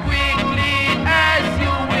as quickly as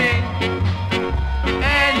you wink.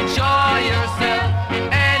 Enjoy yourself.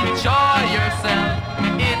 Enjoy yourself.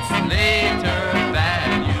 It's later.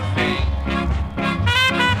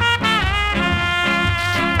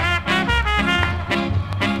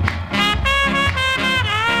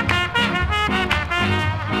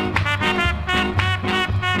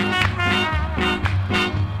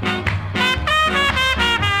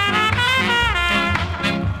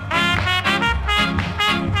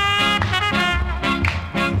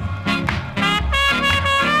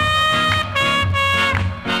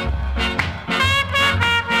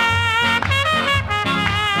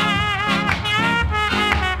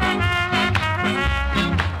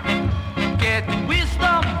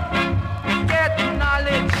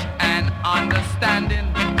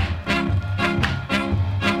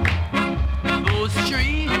 Those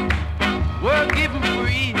trees were given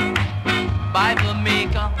free by the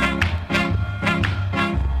maker.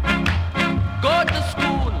 Go to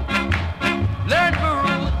school, learn the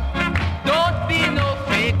rule, don't be no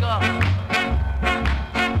faker.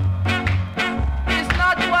 It's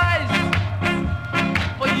not wise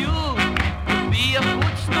for you to be a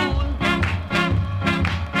footstool.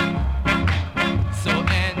 So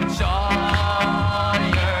enjoy.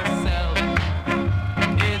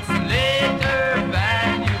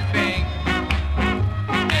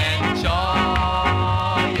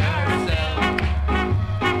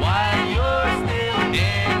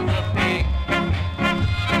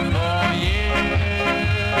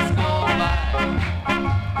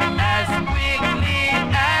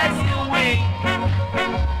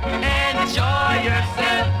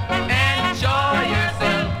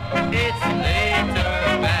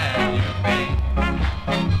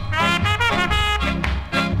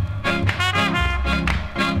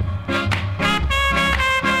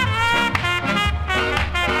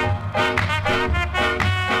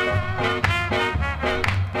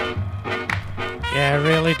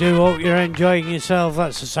 Do hope you're enjoying yourself.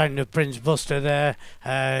 That's the sound of Prince Buster there,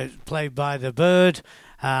 played by the Bird.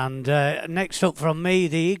 And next up from me,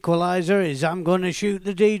 the Equalizer, is I'm Gonna Shoot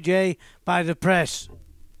the DJ by the Press.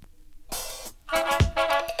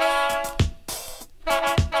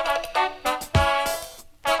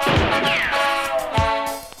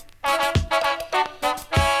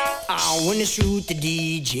 I wanna shoot the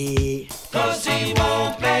DJ, 'cause he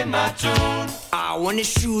won't play my tune. I wanna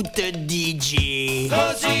shoot the DJ,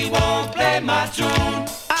 'cause he won't play my tune.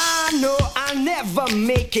 I know I'll never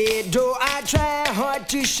make it, though I try hard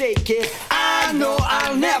to shake it. I know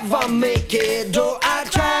I'll never make it, though I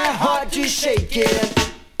try hard to shake it.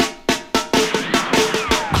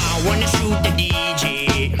 I wanna shoot the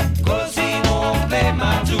DJ, 'cause he won't play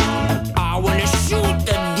my tune. I wanna shoot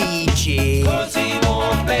the DJ, 'cause he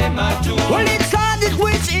won't play my tune. Well, it started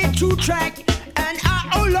with a 2-track and a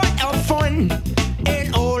whole lot of fun.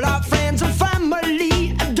 And all our friends and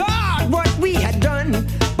family adored what we had done.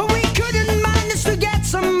 But we couldn't manage to get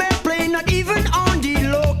some airplay, not even on the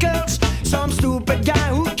locals. Some stupid guy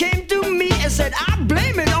who came to me and said, I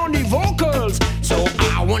blame it on the vocals. So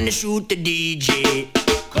I wanna shoot the DJ,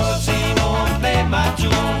 'cause he won't play my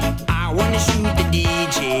tune. I wanna shoot the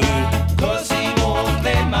DJ, 'cause he won't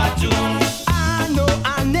play my tune. I know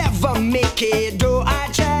I'll never make it, though I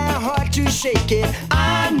try hard to shake it.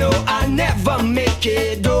 I know I'll never make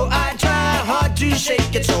it, though I try hard to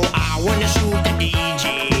shake it. So I wanna shoot the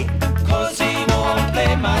DJ, 'cause he won't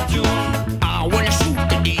play my tune. I wanna shoot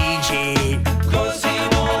the DJ, 'cause he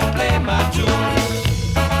won't play my tune.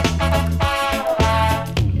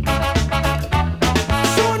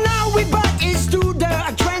 So now we brought his studio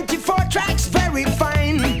 24 tracks, very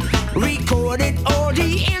fine. Recorded all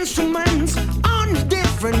the instruments on a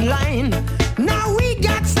different line. Now we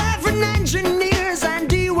got 7 engineers and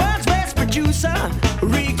the world's best producer.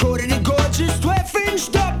 Recorded the gorgeous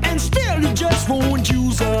 12-inch dub, and still he just won't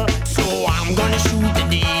use her. So I'm gonna shoot the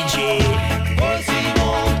DJ, 'cause he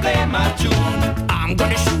won't play my tune. I'm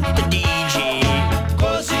gonna shoot the DJ,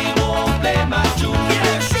 'cause he won't play my tune.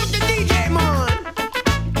 Yeah, shoot the DJ, man.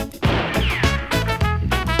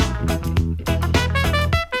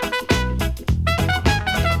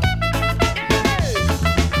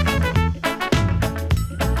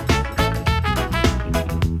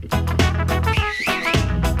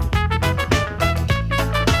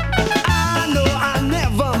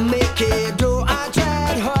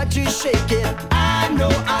 Shake it. I know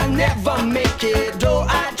I'll never make it, though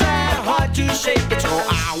I tried hard to shake it. So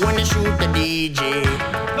I wanna shoot the DJ,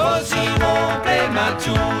 'cause he won't play my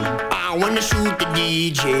tune. I wanna shoot the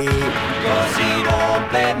DJ, 'cause he won't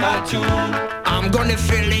play my tune. I'm gonna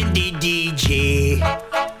fill in the DJ.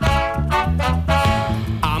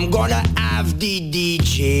 I'm gonna have the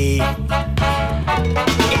DJ.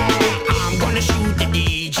 Yeah, I'm gonna shoot the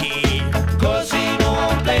DJ, 'cause he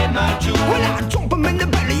won't play my tune. Well, I jump him in the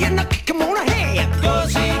belly and I kick him on the head,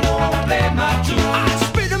 'cause he won't play my tune. I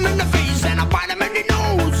spit him in the face and I bite him in the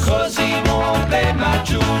nose, 'cause he won't play my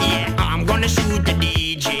tune. Yeah, I'm gonna shoot the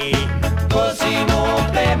DJ, 'cause he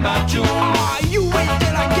won't play my tune. You wait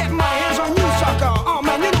till I get my hands on you, sucker. Oh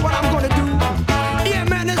man, you know what I'm gonna do. Yeah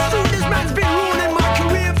man, it's true, this man's been ruining my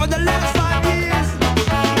career for the last 5 years.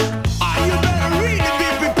 You better really be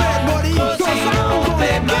prepared, buddy, 'cause I'm gonna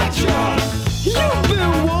get you. You've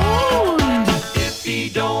been warned. If he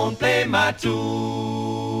don't play my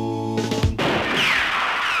tune.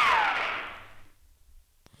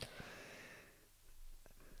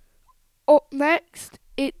 Up next,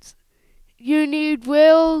 it's You Need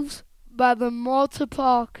Wheels by the Mortar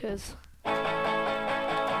Parkers.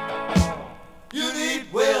 You need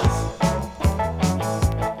wheels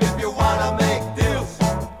if you wanna make deals.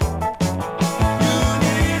 You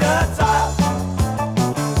need a tire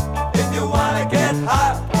if you wanna get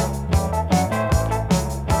high.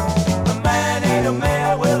 A man ain't a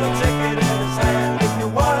man with a ticket in his hand if you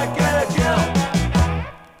wanna get a kill.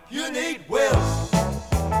 You need wheels.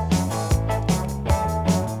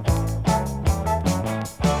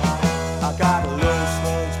 I got a little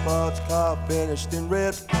small sports car finished in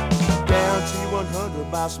red. Guarantee 100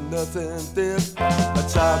 miles from nothing dead. A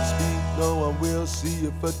top speed, no one will see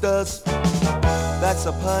if it does. That's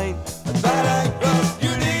a pain, and that ain't good.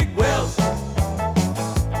 You need wheels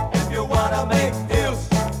if you wanna make deals.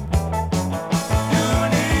 You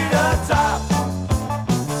need a top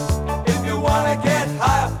if you wanna get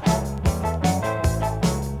high.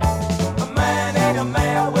 A man ain't a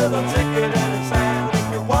man with a ticket in his hand if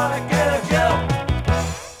you wanna get a kill.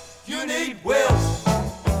 You need wheels.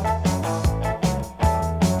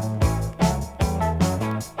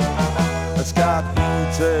 It's got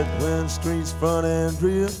heated windscreens front and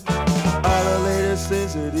rear. All the latest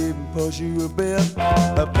things that even push you a bit.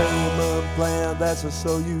 A payment plan that's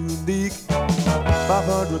so unique.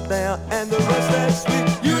 500 down and the rest next week.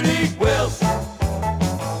 You need wheels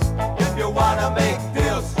if you wanna make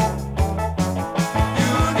deals.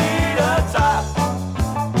 You need a top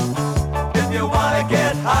if you wanna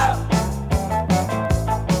get high.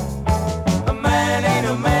 A man ain't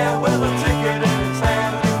a man with a ticket in his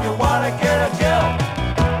hand if you wanna get a kill.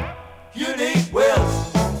 You need wheels.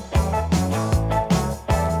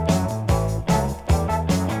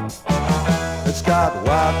 It's got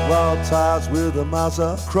white wall tires with a miles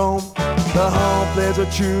of chrome. The home plays a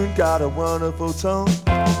tune, got a wonderful tone.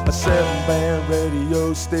 A 7-band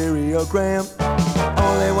radio stereogram.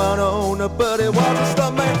 Only one owner, but it wasn't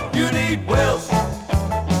stuff, man. You need wheels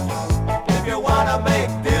if you wanna make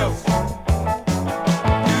deals.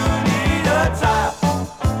 You need a tire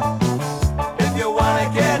if you wanna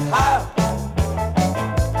get high.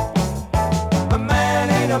 A man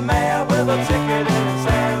ain't a man with a ticket in his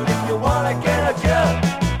hand if you wanna get a kill.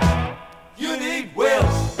 You need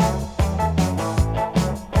wheels.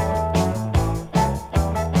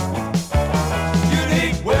 You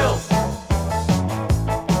need wheels.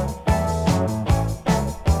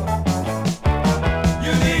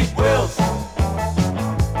 You need wheels.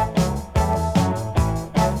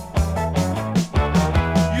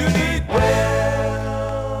 You need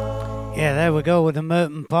wheels. Yeah, there we go with the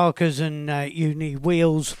Merton Parkers and You Need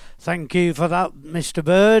Wheels. Thank you for that, Mr.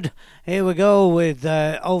 Bird. Here we go with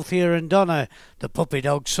Althea and Donna, the Puppy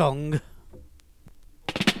Dog song.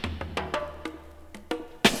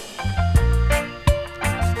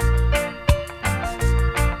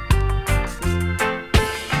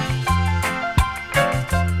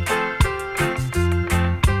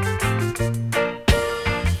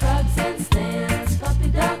 Frogs and snails, puppy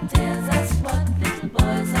dog tails, that's what little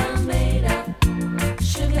boys are made of.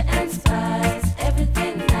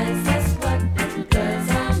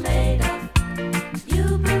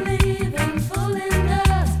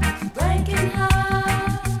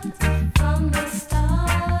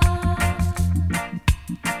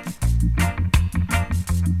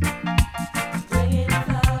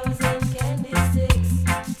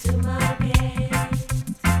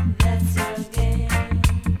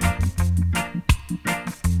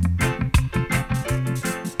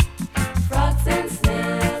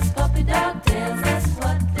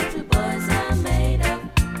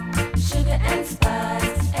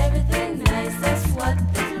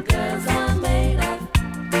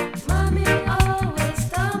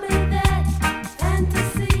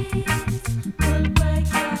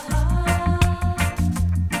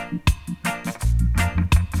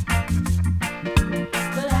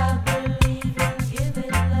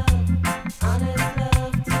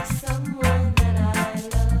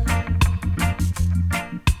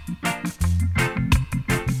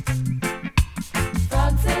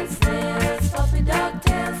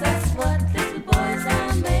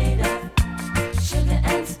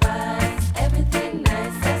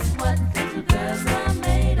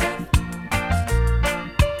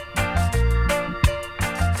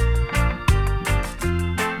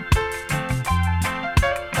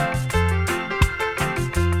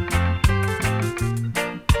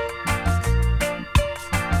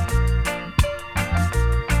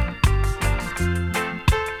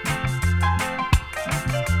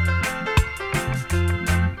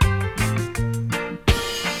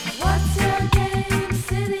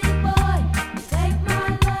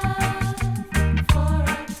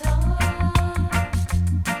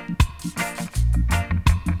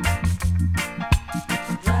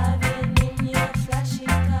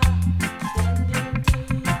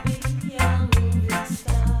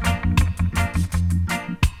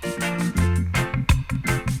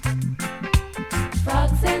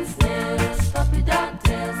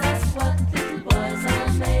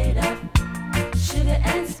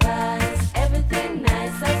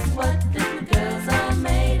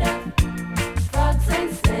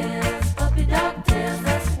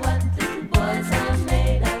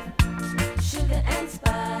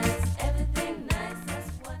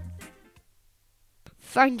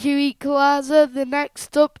 Thank you, Equalizer. The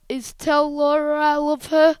next up is Tell Laura I Love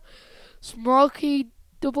Her, Smokey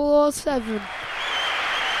 007.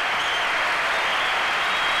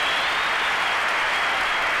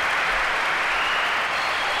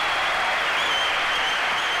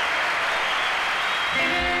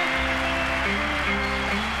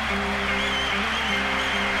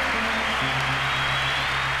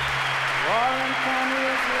 Warren County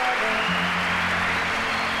is loving.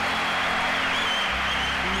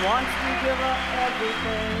 He wants to give up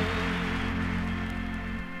everything.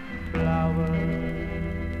 Flowers,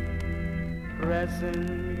 presents,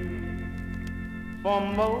 for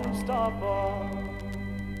most of all,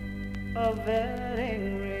 a wedding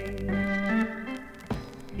ring.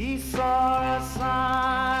 He saw a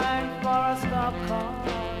sign for a stop car.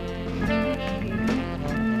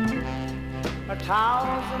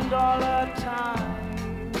 $1,000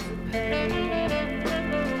 time to pay.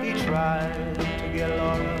 He tried to get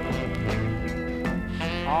Laura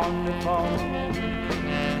on the phone.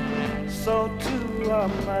 So to her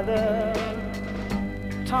mother,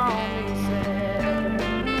 Tommy said,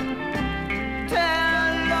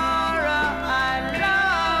 tell Laura I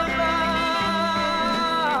love her.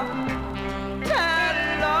 Tell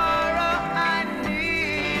Laura I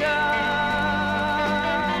need her.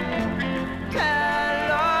 Tell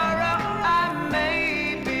Laura I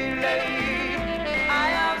may be late. I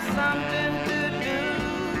have something to do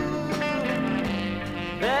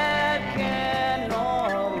that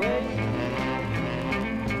cannot wait.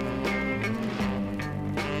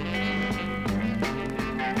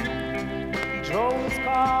 He drove his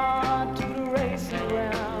car to the racing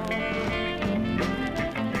ground.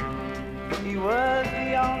 He was the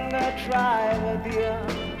younger driver there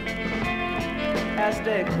as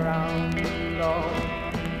they crowned Lord,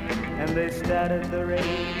 and they started the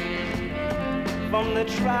race. From the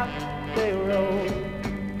track they rode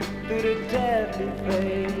through the deadly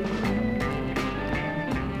fade.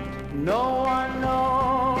 No one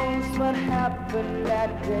knows what happened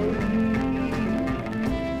that day.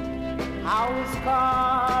 How his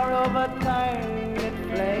car overturned in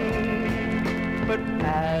flame. But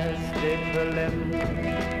as they fell in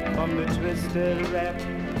from the twisted wreck,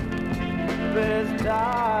 with his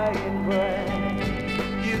dying breath,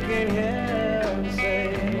 you can hear him say,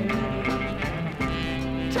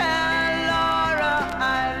 tell Laura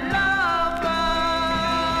I love her.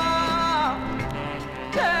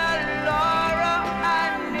 Tell Laura I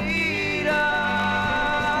need her.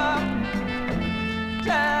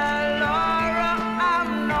 Tell Laura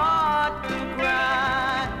I'm not to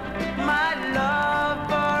cry. My love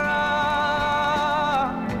for her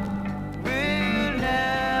will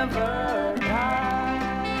never die.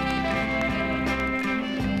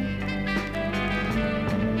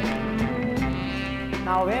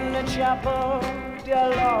 Now in the chapel, dear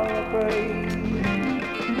Laura prayed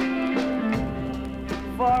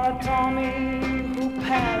for a Tommy who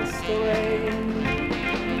passed away.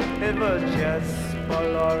 It was just for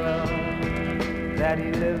Laura that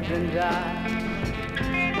he lived and died.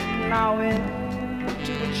 Now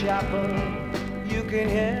into the chapel, you can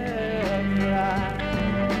hear her cry.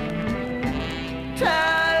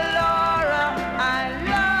 Tell Laura I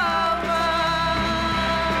love her.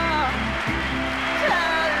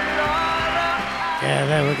 Tell Laura Yeah,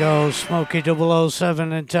 there we go. Smokey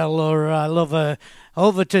 007 and Tell Laura I Love Her.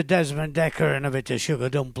 Over to Desmond Decker and a bit of Sugar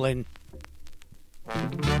Dumpling.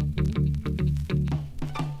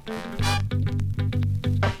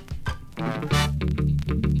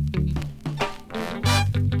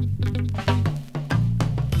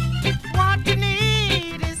 What you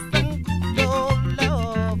need is some good old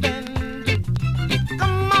loving.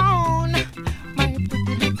 Come on, my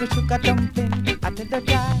pretty little sugar dumpling. I tell the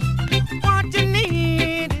guy, what you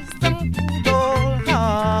need is some good old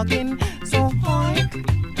hugging. So hoik,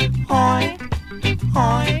 hoik,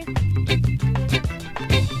 hoik.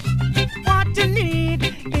 What you need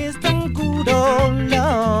is some good old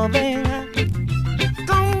loving.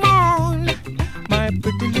 Come on, my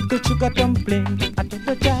pretty little sugar dumpling. I tell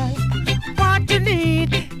the guy, what you need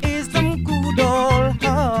is some good old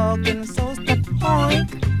hugging. So stop hoik,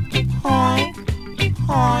 hoik,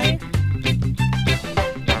 hoik.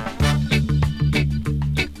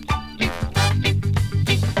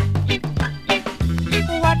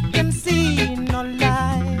 What can see no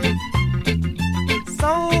light,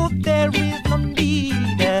 so there is no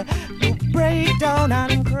need to break down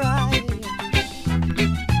and cry.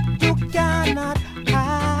 You cannot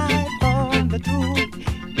hide from the truth.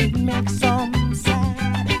 It makes some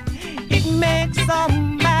sad, it makes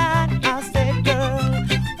some mad. I said, girl,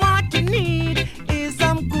 what you need is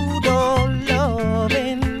some good old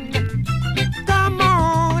loving. Come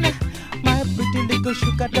on.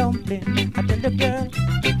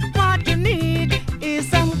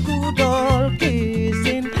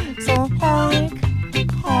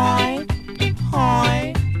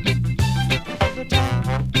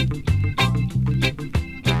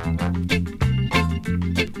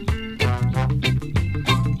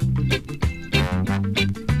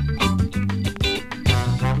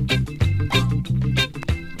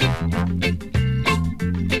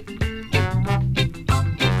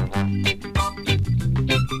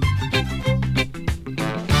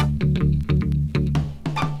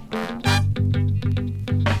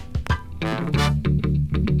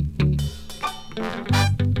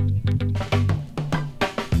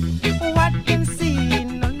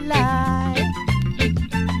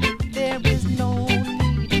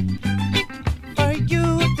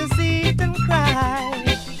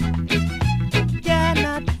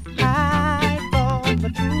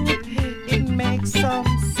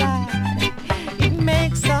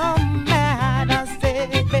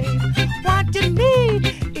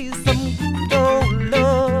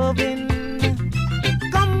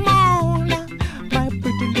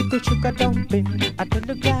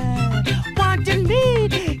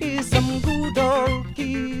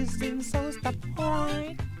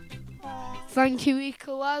 Thank you,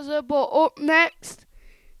 Equalizer. But up next,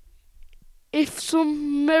 If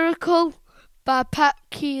Some Miracle by Pat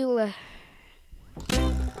Keeley.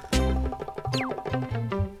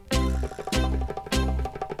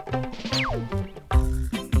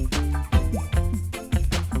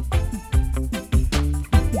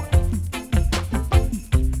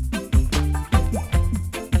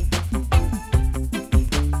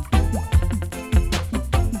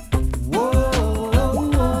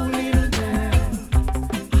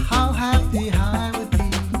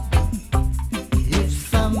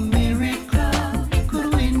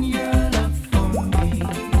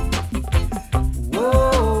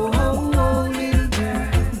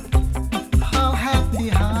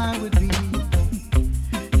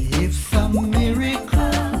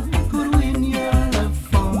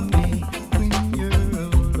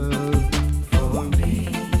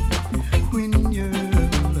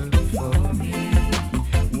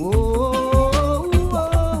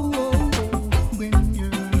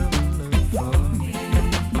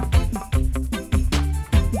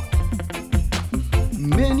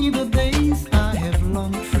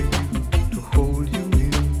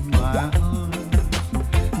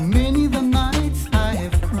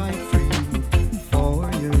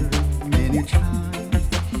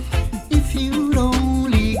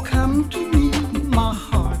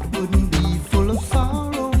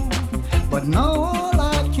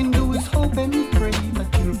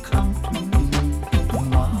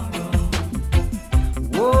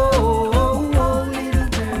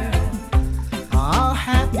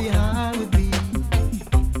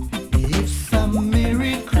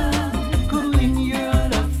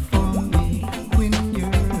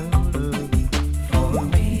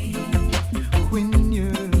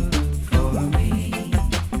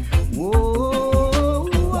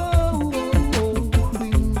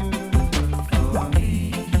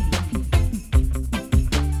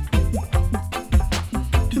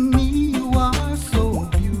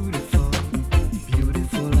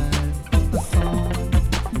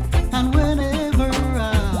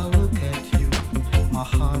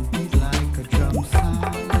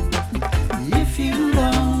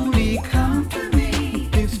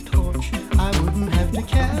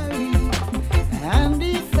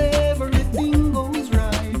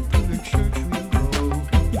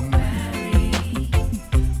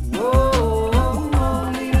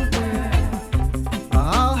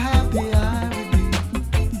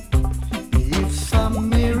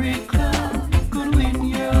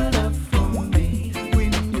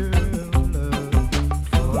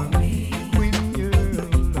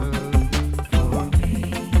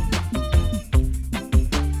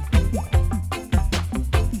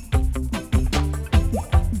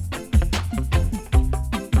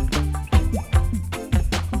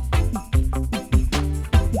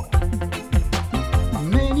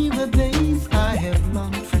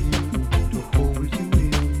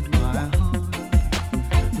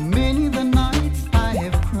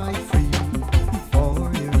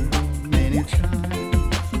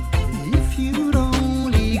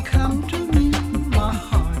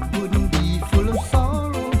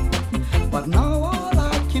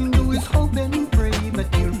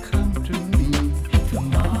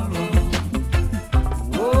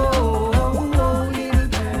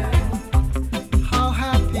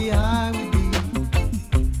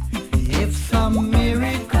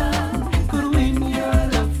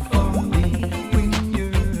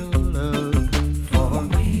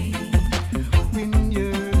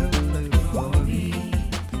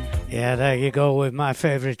 Yeah, there you go with my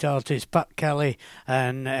favourite artist, Pat Kelly,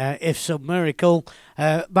 and If Some Miracle.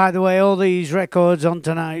 By the way, all these records on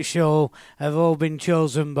tonight's show have all been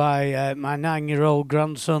chosen by my 9-year-old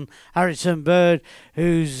grandson, Harrison Bird,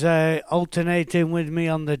 who's alternating with me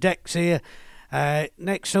on the decks here.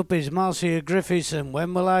 Next up is Marcia Griffiths, and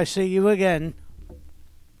When Will I See You Again?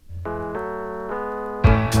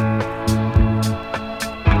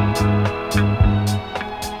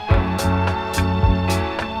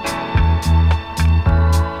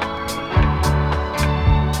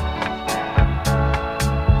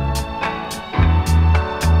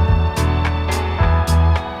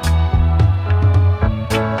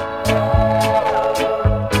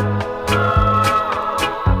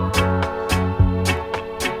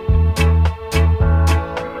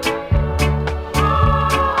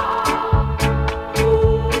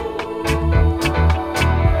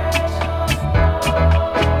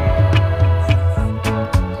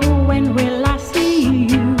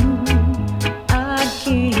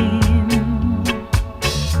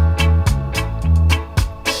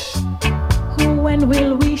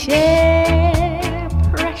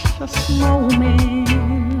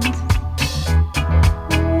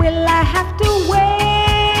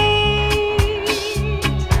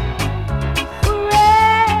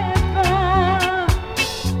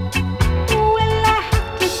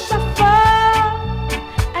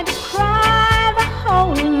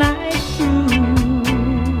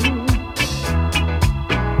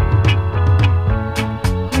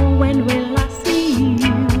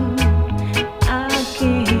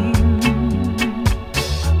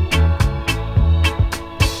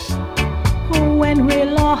 when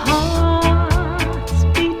will our hearts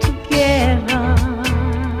be together?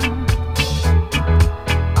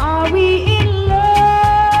 Are we in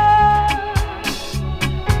love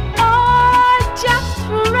or just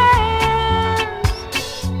friends?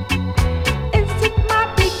 Is it my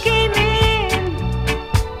beginning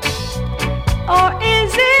or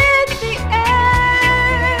is it the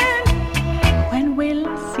end? When will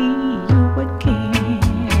I see you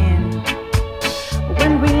again?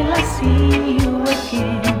 When will I see you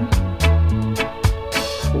again?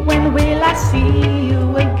 When will I see you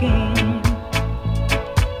again?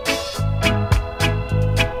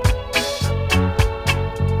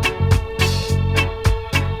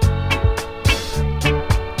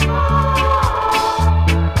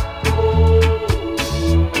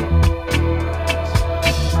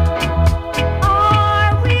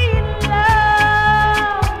 Are we in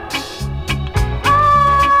love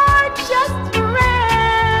or just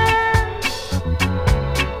friends?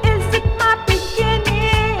 Is it my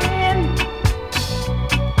beginning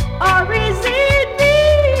or is it the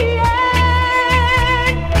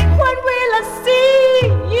end? When will I see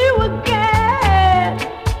you again?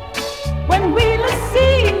 When will I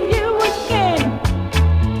see you again?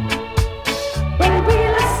 When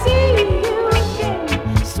will I see you again?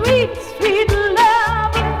 Sweet, sweet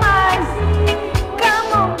love of mine. Come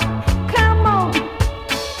on, come on.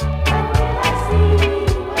 When will I see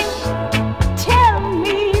you again? Tell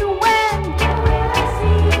me when. When will I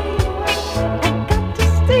see you again? I got to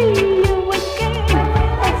see you again.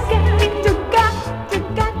 I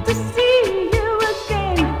got to see you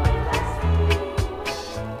again.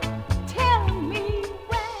 Tell me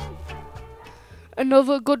when.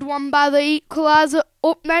 Another good one by the Equalizer.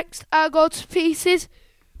 Up next, I Go to Pieces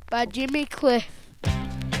by Jimmy Cliff.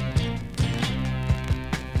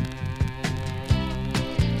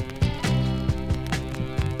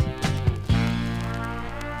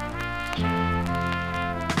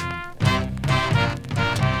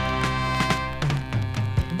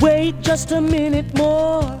 Wait just a minute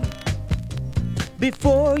more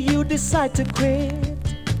before you decide to quit.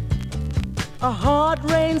 A hard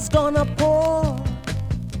rain's gonna pour.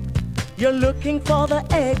 You're looking for the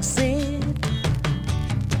exit.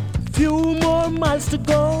 Few more miles to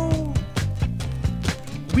go.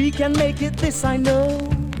 We can make it, this I know.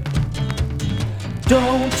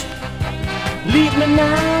 Don't leave me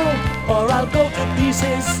now, or I'll go to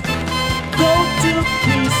pieces. Go to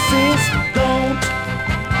pieces. Don't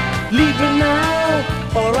leave me now,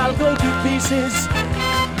 or I'll go to pieces.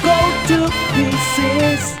 Go to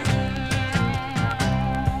pieces.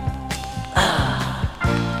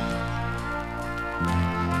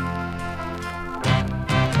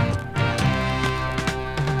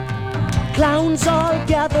 Clowns all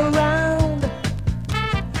gather round.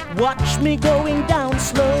 Watch me going down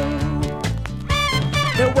slow.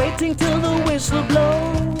 They're waiting till the whistle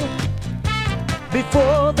blow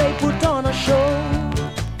before they put on a show.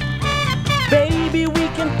 Baby, we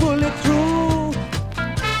can pull it through.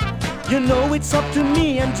 You know it's up to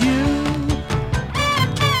me and you.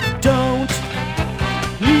 Don't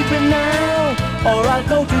leave me now, or I'll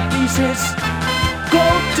go to pieces. Go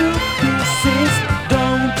to pieces.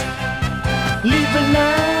 Don't leave me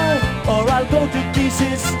now, or I'll go to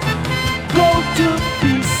pieces. Go to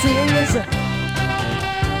pieces.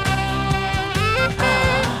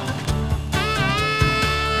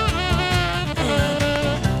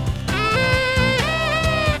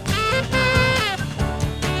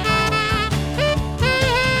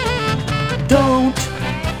 Don't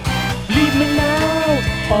leave me now,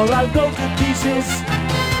 or I'll go to pieces.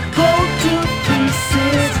 Go to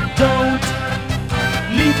pieces. Don't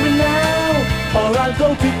leave me now, or I'll go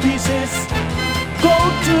to pieces. Go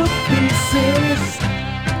to pieces.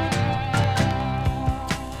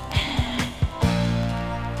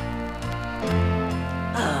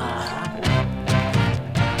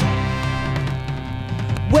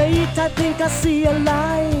 Wait, I think I see a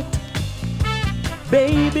light.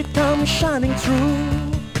 Baby, come shining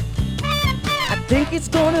through. I think it's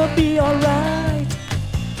gonna be alright.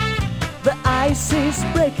 The ice is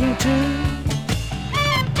breaking too.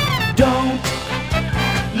 Don't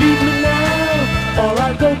leave me now, or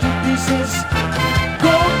I'll go to pieces.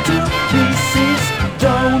 Go to pieces.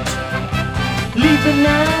 Don't leave me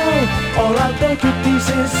now, or I'll go to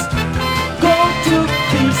pieces. Go to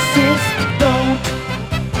pieces. Don't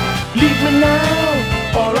leave me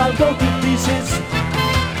now, or I'll go to pieces.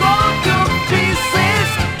 Go to pieces.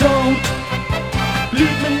 Don't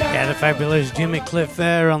leave me now. Yeah, the fabulous Jimmy Cliff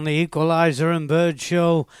there on the Equalizer and Bird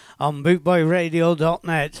Show on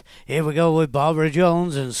bootboyradio.net. Here we go with Barbara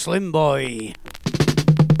Jones and Slim Boy.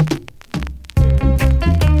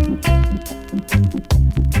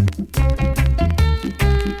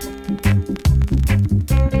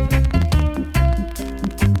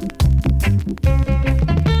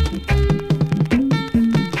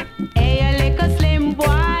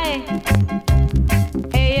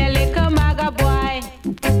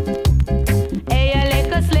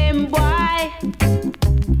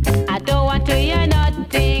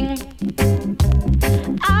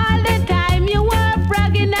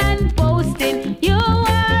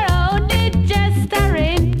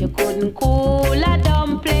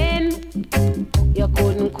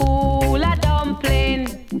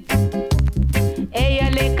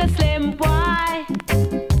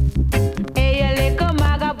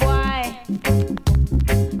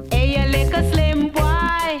 Hey, you little slim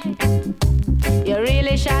boy, you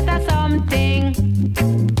really shot at something.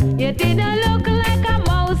 You didn't look like a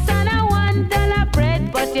mouse on a $1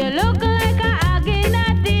 bread, but you look like a hog in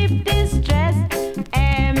a deep distress.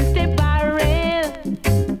 Empty barrel,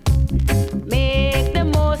 make the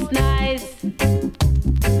most nice.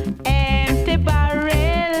 Empty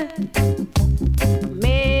barrel,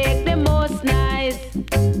 make the most nice.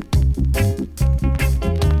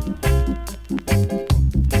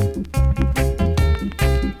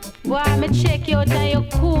 Boy, me check you out and you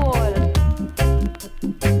cool.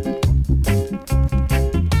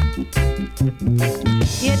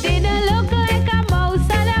 You didn't look like a mouse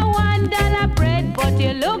on a $1 bread, but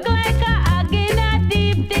you look like a hog in a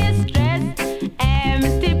deep distress.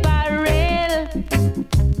 Empty barrel,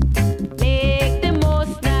 make the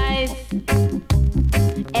most nice.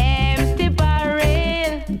 Empty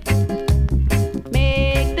barrel,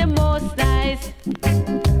 make the most nice.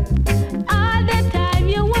 All the time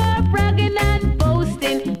you were bragging and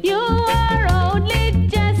boasting, you were only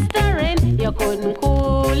gesturing. You couldn't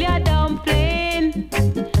cool your dumpling.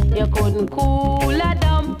 You couldn't cool a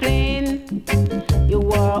dumpling. You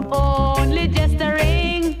were only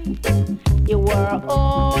gesturing. You were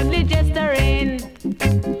only gesturing.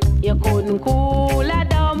 You couldn't cool a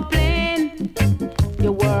dumpling.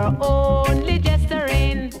 You were only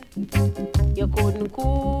gesturing. You couldn't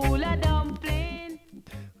cool a dumpling.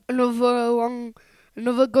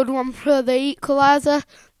 Another good one for the Equalizer.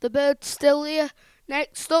 The Bird's Still Here.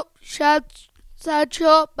 Next up,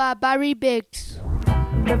 Sideshow by Barry Biggs.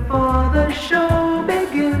 Before the show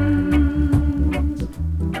begins,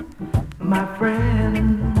 my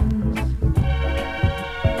friends,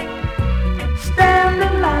 stand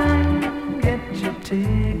in line, get your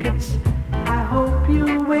tickets. I hope you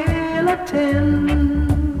will attend.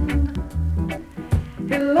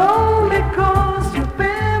 It'll only cost you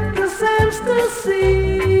 50 cents to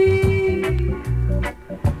see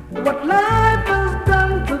what life has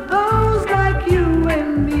done to those like you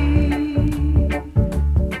and me.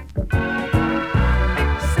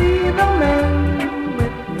 See the man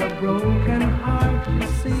with the broken heart, you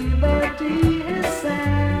see that he is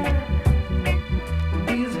sad.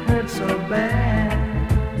 He's hurt so bad,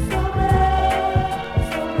 so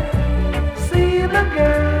bad, so bad. See the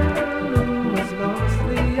girl who has lost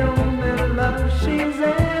the only love she's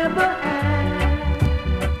ever had.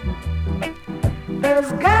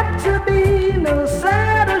 There's got to be no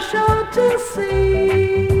sadder show to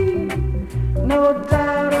see. No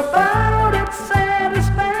doubt about it,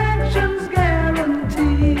 satisfaction's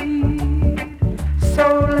guaranteed. So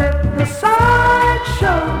let the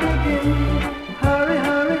sideshow begin. Hurry,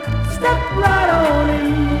 hurry, step right on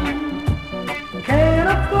in. Can't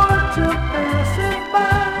afford to pass it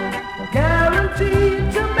by.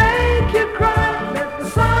 Guaranteed to make you cry. Let the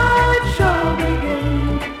sideshow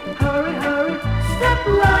begin. Hurry, hurry, step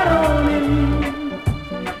right on in.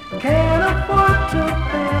 Can't afford to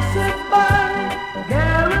pass it by.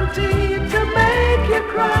 Guaranteed to make you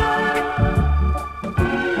cry.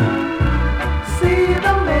 See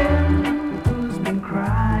the man who's been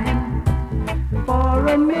crying for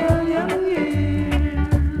a million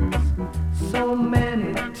years. So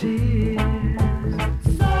many tears.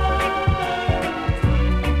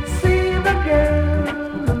 See the girl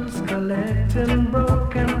who's collecting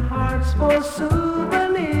broken hearts for souvenirs.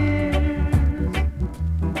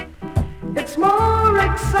 It's more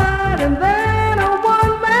exciting than a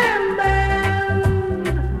one-man band.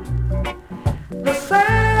 The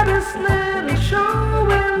saddest little show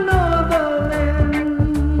in Northern.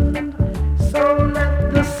 So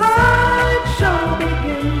let the sideshow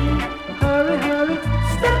begin. Hurry, hurry,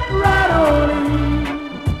 step right on in.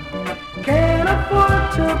 Can't afford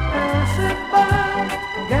to pass it by.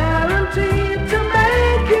 Guaranteed to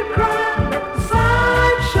make you cry. Let the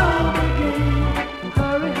sideshow begin.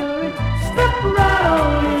 Hurry, hurry, step right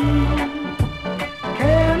on in.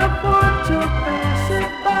 Can't afford to pass it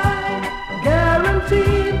by.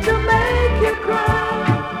 Guaranteed to make you cry.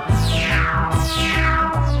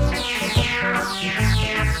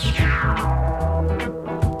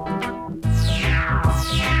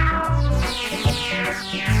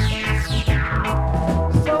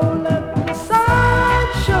 So let the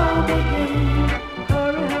sideshow begin.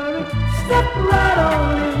 Hurry, hurry, step right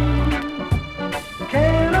on in.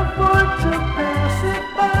 Can't afford to pass it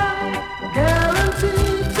by.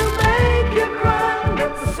 Guaranteed to make you cry.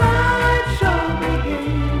 Let the sideshow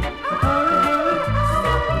begin. Hurry, hurry,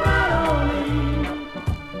 step right on in.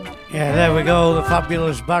 Yeah, there we go, the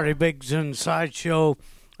fabulous Barry Biggs and Sideshow.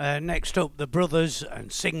 Next up, the Brothers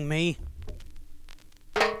and Sing Me.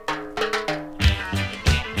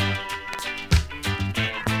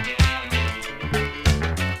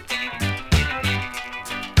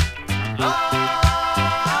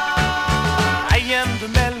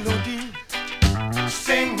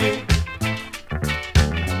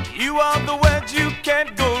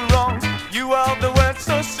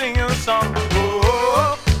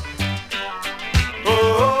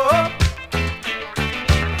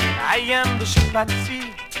 by the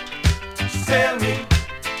sea. Sail me.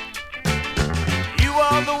 You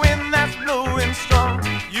are the wind that's blowing strong.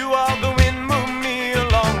 You are the wind, move me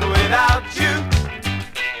along. Without you,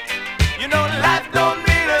 you know life don't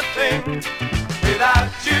mean a thing.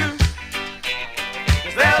 Without you,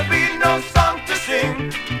 'cause there'll be no song to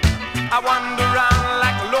sing. I wander around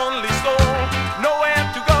like a lonely soul, nowhere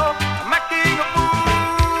to go, I'm acting a fool.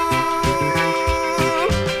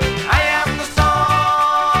 I am the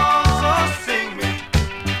song, so sing me.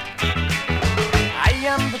 I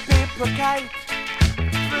am the paper kite,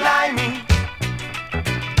 fly me.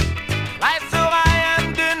 Fly so high and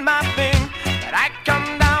doing my thing, but I come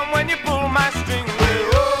down when you pull my string. Whoa,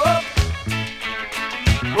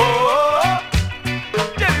 whoa, whoa.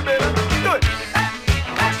 Get it, baby, do it.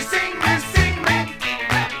 Won't you sing me, sing me?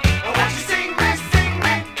 Won't you sing me, sing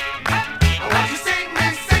me? Won't you sing me,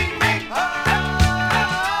 sing me?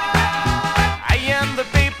 I am the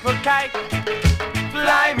paper kite,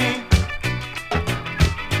 fly me.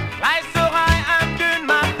 Fly so high, I'm doing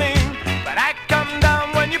my thing, but I come down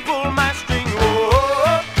when you pull my string. Oh,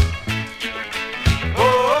 oh,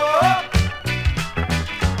 oh.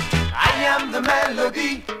 I am the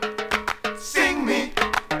melody, sing me.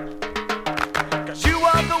 'Cause you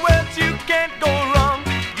are the words, you can't go wrong.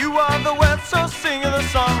 You are the words, so sing the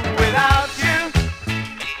song. Without you,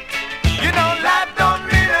 you know life don't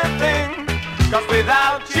mean a thing. 'Cause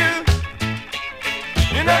without you,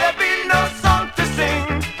 you know there'll be no song to sing.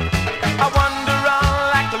 I wander around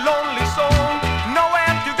like a lonely soul,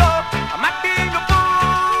 nowhere to go, I'm acting a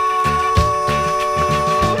fool.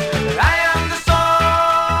 I am the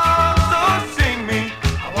song, so sing me.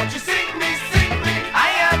 I want you sing me, sing me. I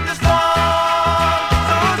am the song,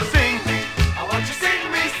 so sing me. I want you sing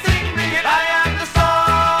me, sing me. I am the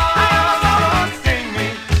song, so sing me.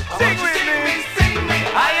 Sing with me, sing me.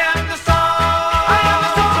 I am the song,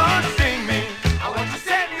 so sing me. I want you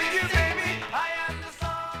sing me, sing me. I am the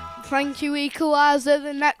song. Thank you, Equalizer.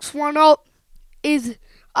 The next one up is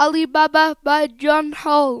Alibaba by John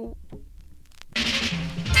Hall.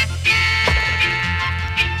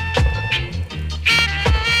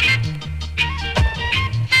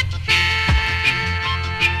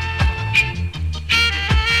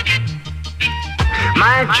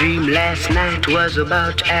 My dream last night was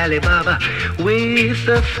about Alibaba with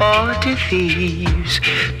the 40 thieves.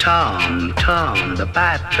 Tom, the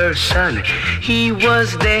piper's son, he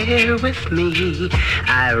was there with me.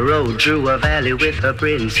 I rode through a valley with a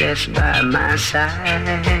princess by my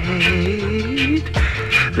side.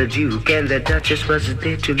 The Duke and the Duchess was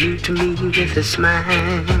there to meet me with a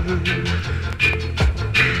smile.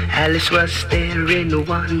 Alice was there in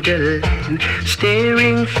Wonderland,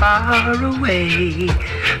 staring far away.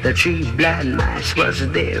 The three blind mice was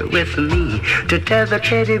there with me to tell the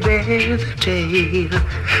teddy bear the tale.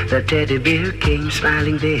 The teddy bear came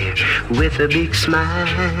smiling there with a big smile.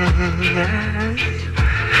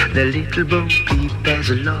 The little Bo Peep has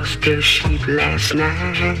lost her sheep last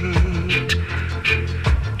night.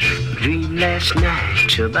 Dream last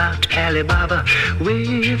night about Alibaba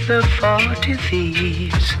with the 40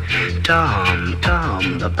 thieves. Tom,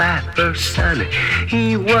 the piper's son,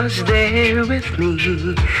 he was there with me.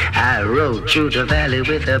 I rode through the valley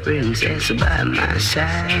with a princess by my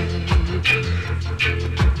side.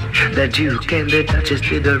 The Duke and the Duchess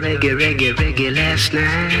did the reggae last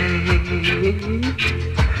night.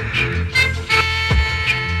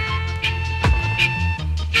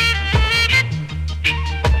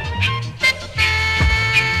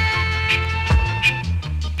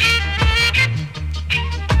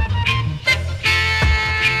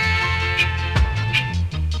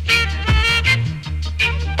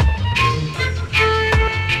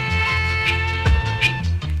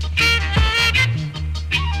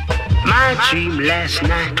 My dream last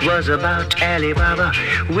night was about Alibaba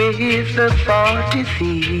with the 40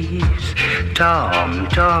 thieves. Tom,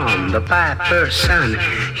 the piper's son,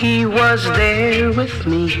 he was there with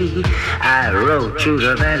me. I rode through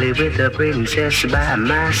the valley with the princess by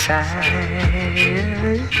my side.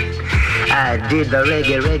 I did the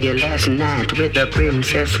reggae last night with the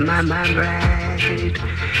princess, my bride.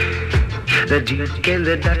 The Duke and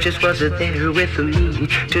the Duchess was there with me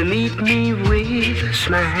to meet me with a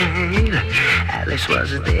smile. Alice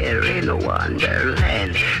was there in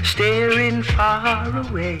Wonderland, staring far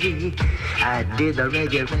away. I did the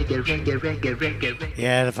reggae.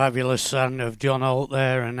 Yeah, the fabulous sound of John Holt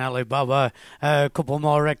there and Alibaba. A couple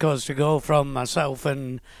more records to go from myself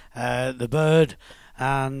and the Bird.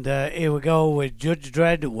 And here we go with Judge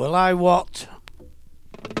Dredd, Will I What?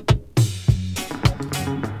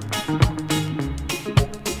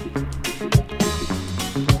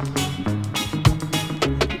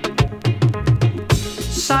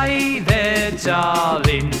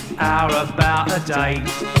 darling, how about a date?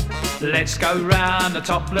 Let's go round the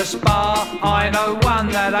topless bar, I know one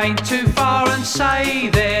that ain't too far, and say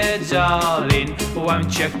there, darling,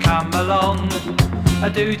 won't you come along? I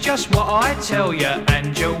do just what I tell you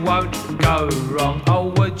and you won't go wrong.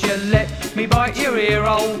 Oh, would you let me bite your ear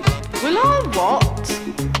hole? Will I what?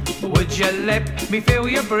 Would you let me feel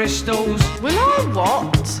your bristles? Will I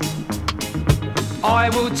what? I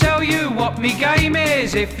will tell you what me game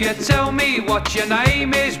is if you tell me what your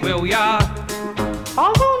name is, will ya?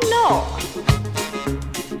 I will not.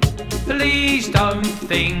 Please don't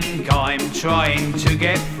think I'm trying to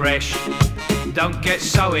get fresh. Don't get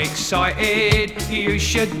so excited, you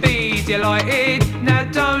should be delighted. Now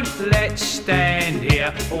don't let's stand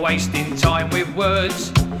here wasting time with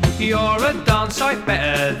words. You're a darn sight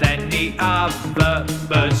better than the other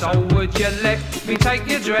birds. Oh, would you let me take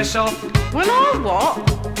your dress off? Will I what?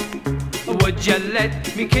 Would you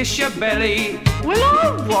let me kiss your belly? Will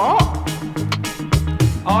I what?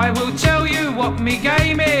 I will tell you what me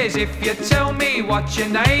game is if you tell me what your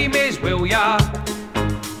name is, will ya?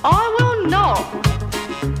 I will not.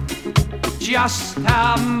 Just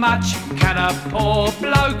how much can a poor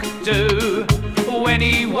bloke do when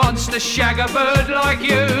he wants to shag a bird like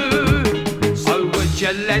you? So would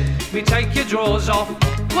you let me take your drawers off?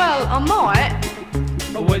 Well, I might.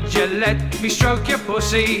 Would you let me stroke your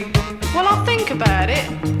pussy? Well, I'll think about it.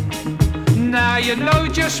 Now you know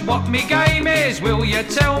just what me game is. Will you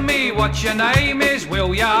tell me what your name is,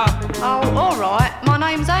 will ya? Oh, alright. My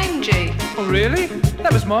name's Angie. Oh, really?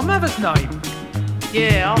 That was my mother's name.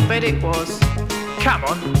 Yeah, I bet it was. Come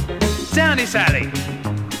on, down this alley.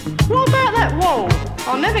 What about that wall?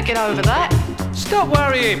 I'll never get over that. Stop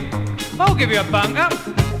worrying. I'll give you a bunk up.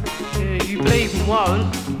 Yeah, you bleeding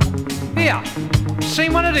won't. Here,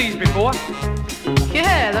 seen one of these before?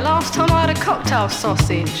 Yeah, the last time I had a cocktail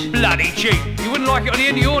sausage. Bloody cheap. You wouldn't like it on the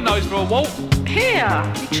end of your nose for a walk. Here,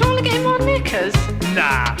 you trying to get in my knickers?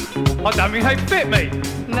 Nah, I don't think they fit me.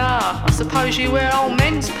 Nah, I suppose you wear old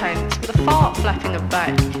men's pants with a fart flapping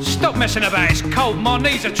about. Stop messing about, it's cold, my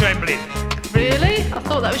knees are trembling. Really? I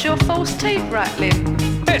thought that was your false teeth rattling.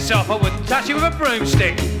 Piss off, I wouldn't touch you with a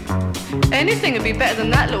broomstick. Anything would be better than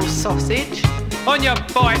that little sausage. On your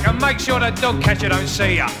bike and make sure the dog catcher don't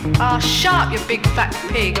see ya. Ah, shut up, you big fat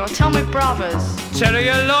pig, or tell my brothers. Tell who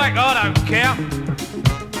you like, I don't care.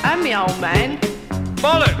 And me old man.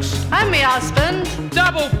 Bollocks. And me husband.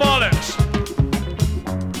 Double bollocks.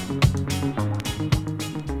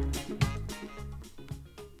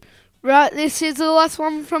 Right, this is the last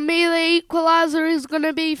one from me. The Equaliser is going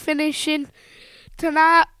to be finishing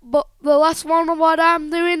tonight, but the last one of what I'm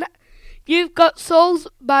doing, You've Got Souls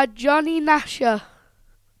by Johnny Nasher.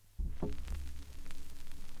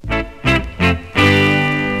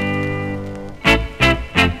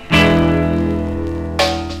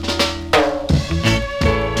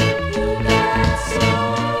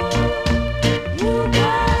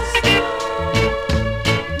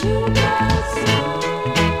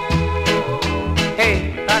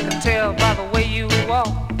 Tell by the way you walk,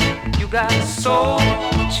 you got soul,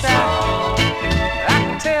 child. I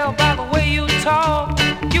can tell by the way you talk,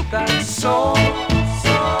 you got soul.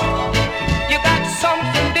 You got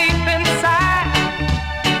something deep inside,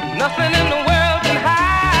 nothing in the world can hide.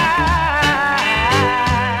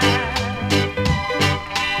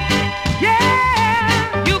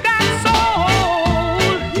 Yeah, you got soul.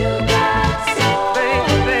 You got soul,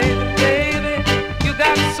 baby, baby, baby. You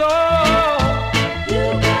got soul.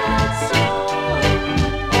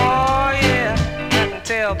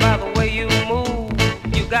 By the way you move,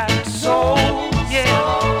 you got soul, yeah.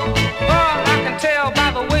 Oh, I can tell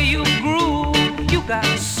by the way you groove, you got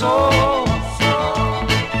soul.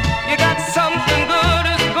 You got something good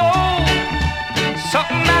as gold,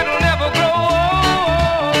 something that'll never grow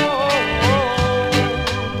old.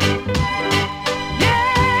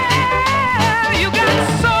 Yeah, you got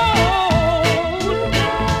soul.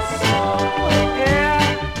 Yeah,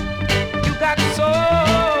 you got soul.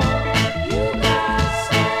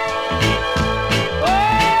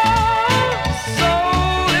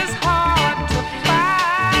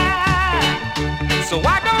 So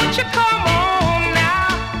why don't you come on now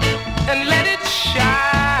and let it shine?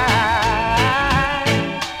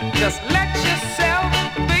 Just let yourself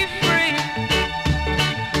be free,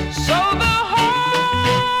 so the whole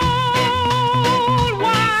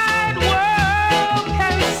wide world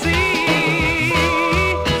can see.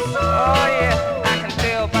 Oh yeah, I can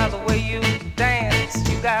tell by the way you dance,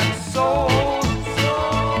 you got soul.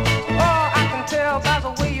 Oh, I can tell by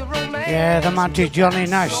the way you romance. Yeah, the magic Johnny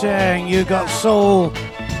Nash saying You Got Soul.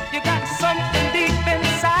 You got something deep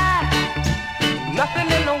inside, nothing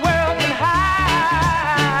in the world can hide.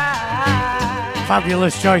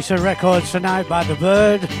 Fabulous choice of records tonight by The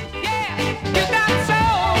Bird.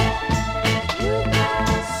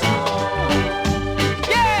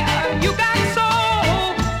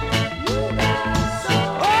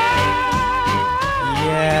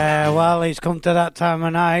 Yeah, well, it's come to that time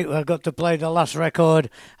of night. We've got to play the last record,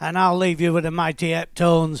 and I'll leave you with the mighty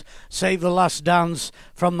Heptones. Save the Last Dance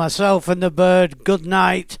from myself and The Bird. Good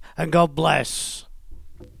night, and God bless.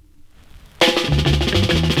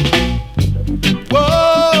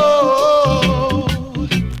 Whoa,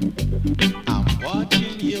 I'm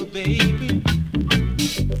watching you, baby.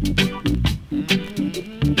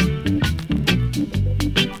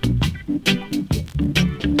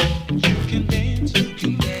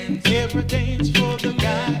 Every dance for the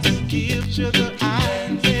guy who gives you the eye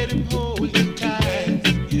and let him hold you tight.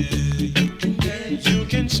 Yeah, you can dance, you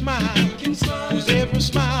can smile. Who's every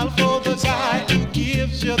smile for the guy who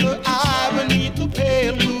gives you the eye beneath the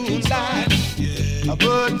pale moonlight. Yeah,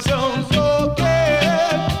 but don't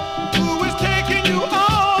forget who is taking you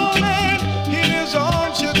home, and in his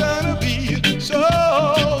arms you're gonna be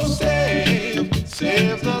so safe.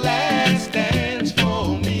 Save the last dance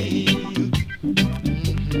for me.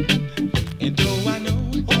 And I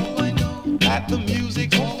know that the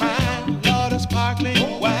music's fine, Lord of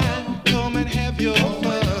sparkling wine, come and have your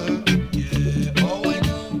fun. Yeah, I know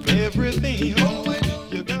everything.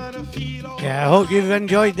 You're gonna feel. Yeah, I hope you've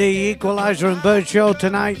enjoyed the Equalizer and Bird show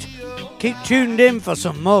tonight. Keep tuned in for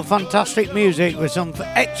some more fantastic music with some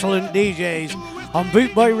excellent DJs on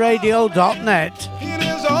bootboyradio.net. In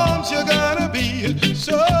his arms, you're gonna be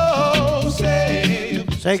so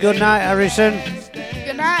safe. Say good night, Harrison.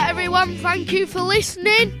 Good night, everyone. Thank you for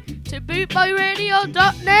listening to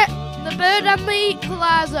bootboyradio.net, The Bird and the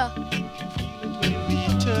Equalizer.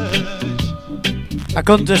 I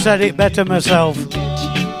couldn't have said it better myself. Whoa,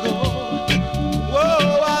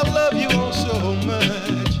 I love you all so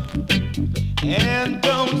much. And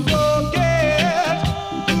don't forget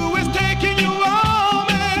who is taking you home,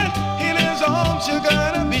 and in his arms you're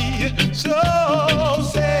gonna be so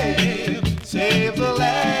safe. Save the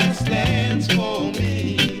last dance for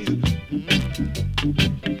me.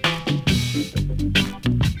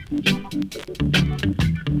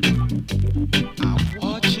 I'm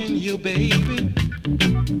watching you, baby.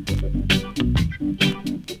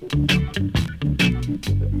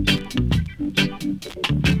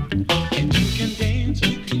 And you can dance,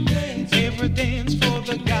 every dance for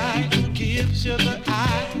the guy who gives you the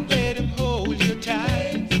eye, let him hold you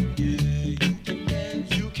tight. Yeah, you can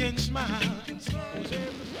dance, you can smile.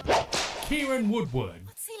 Kieran Woodward,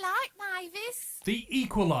 What's he like, Mavis? The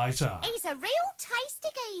Equalizer, He's a real tasty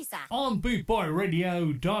geezer. on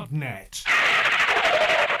bootboyradio.net.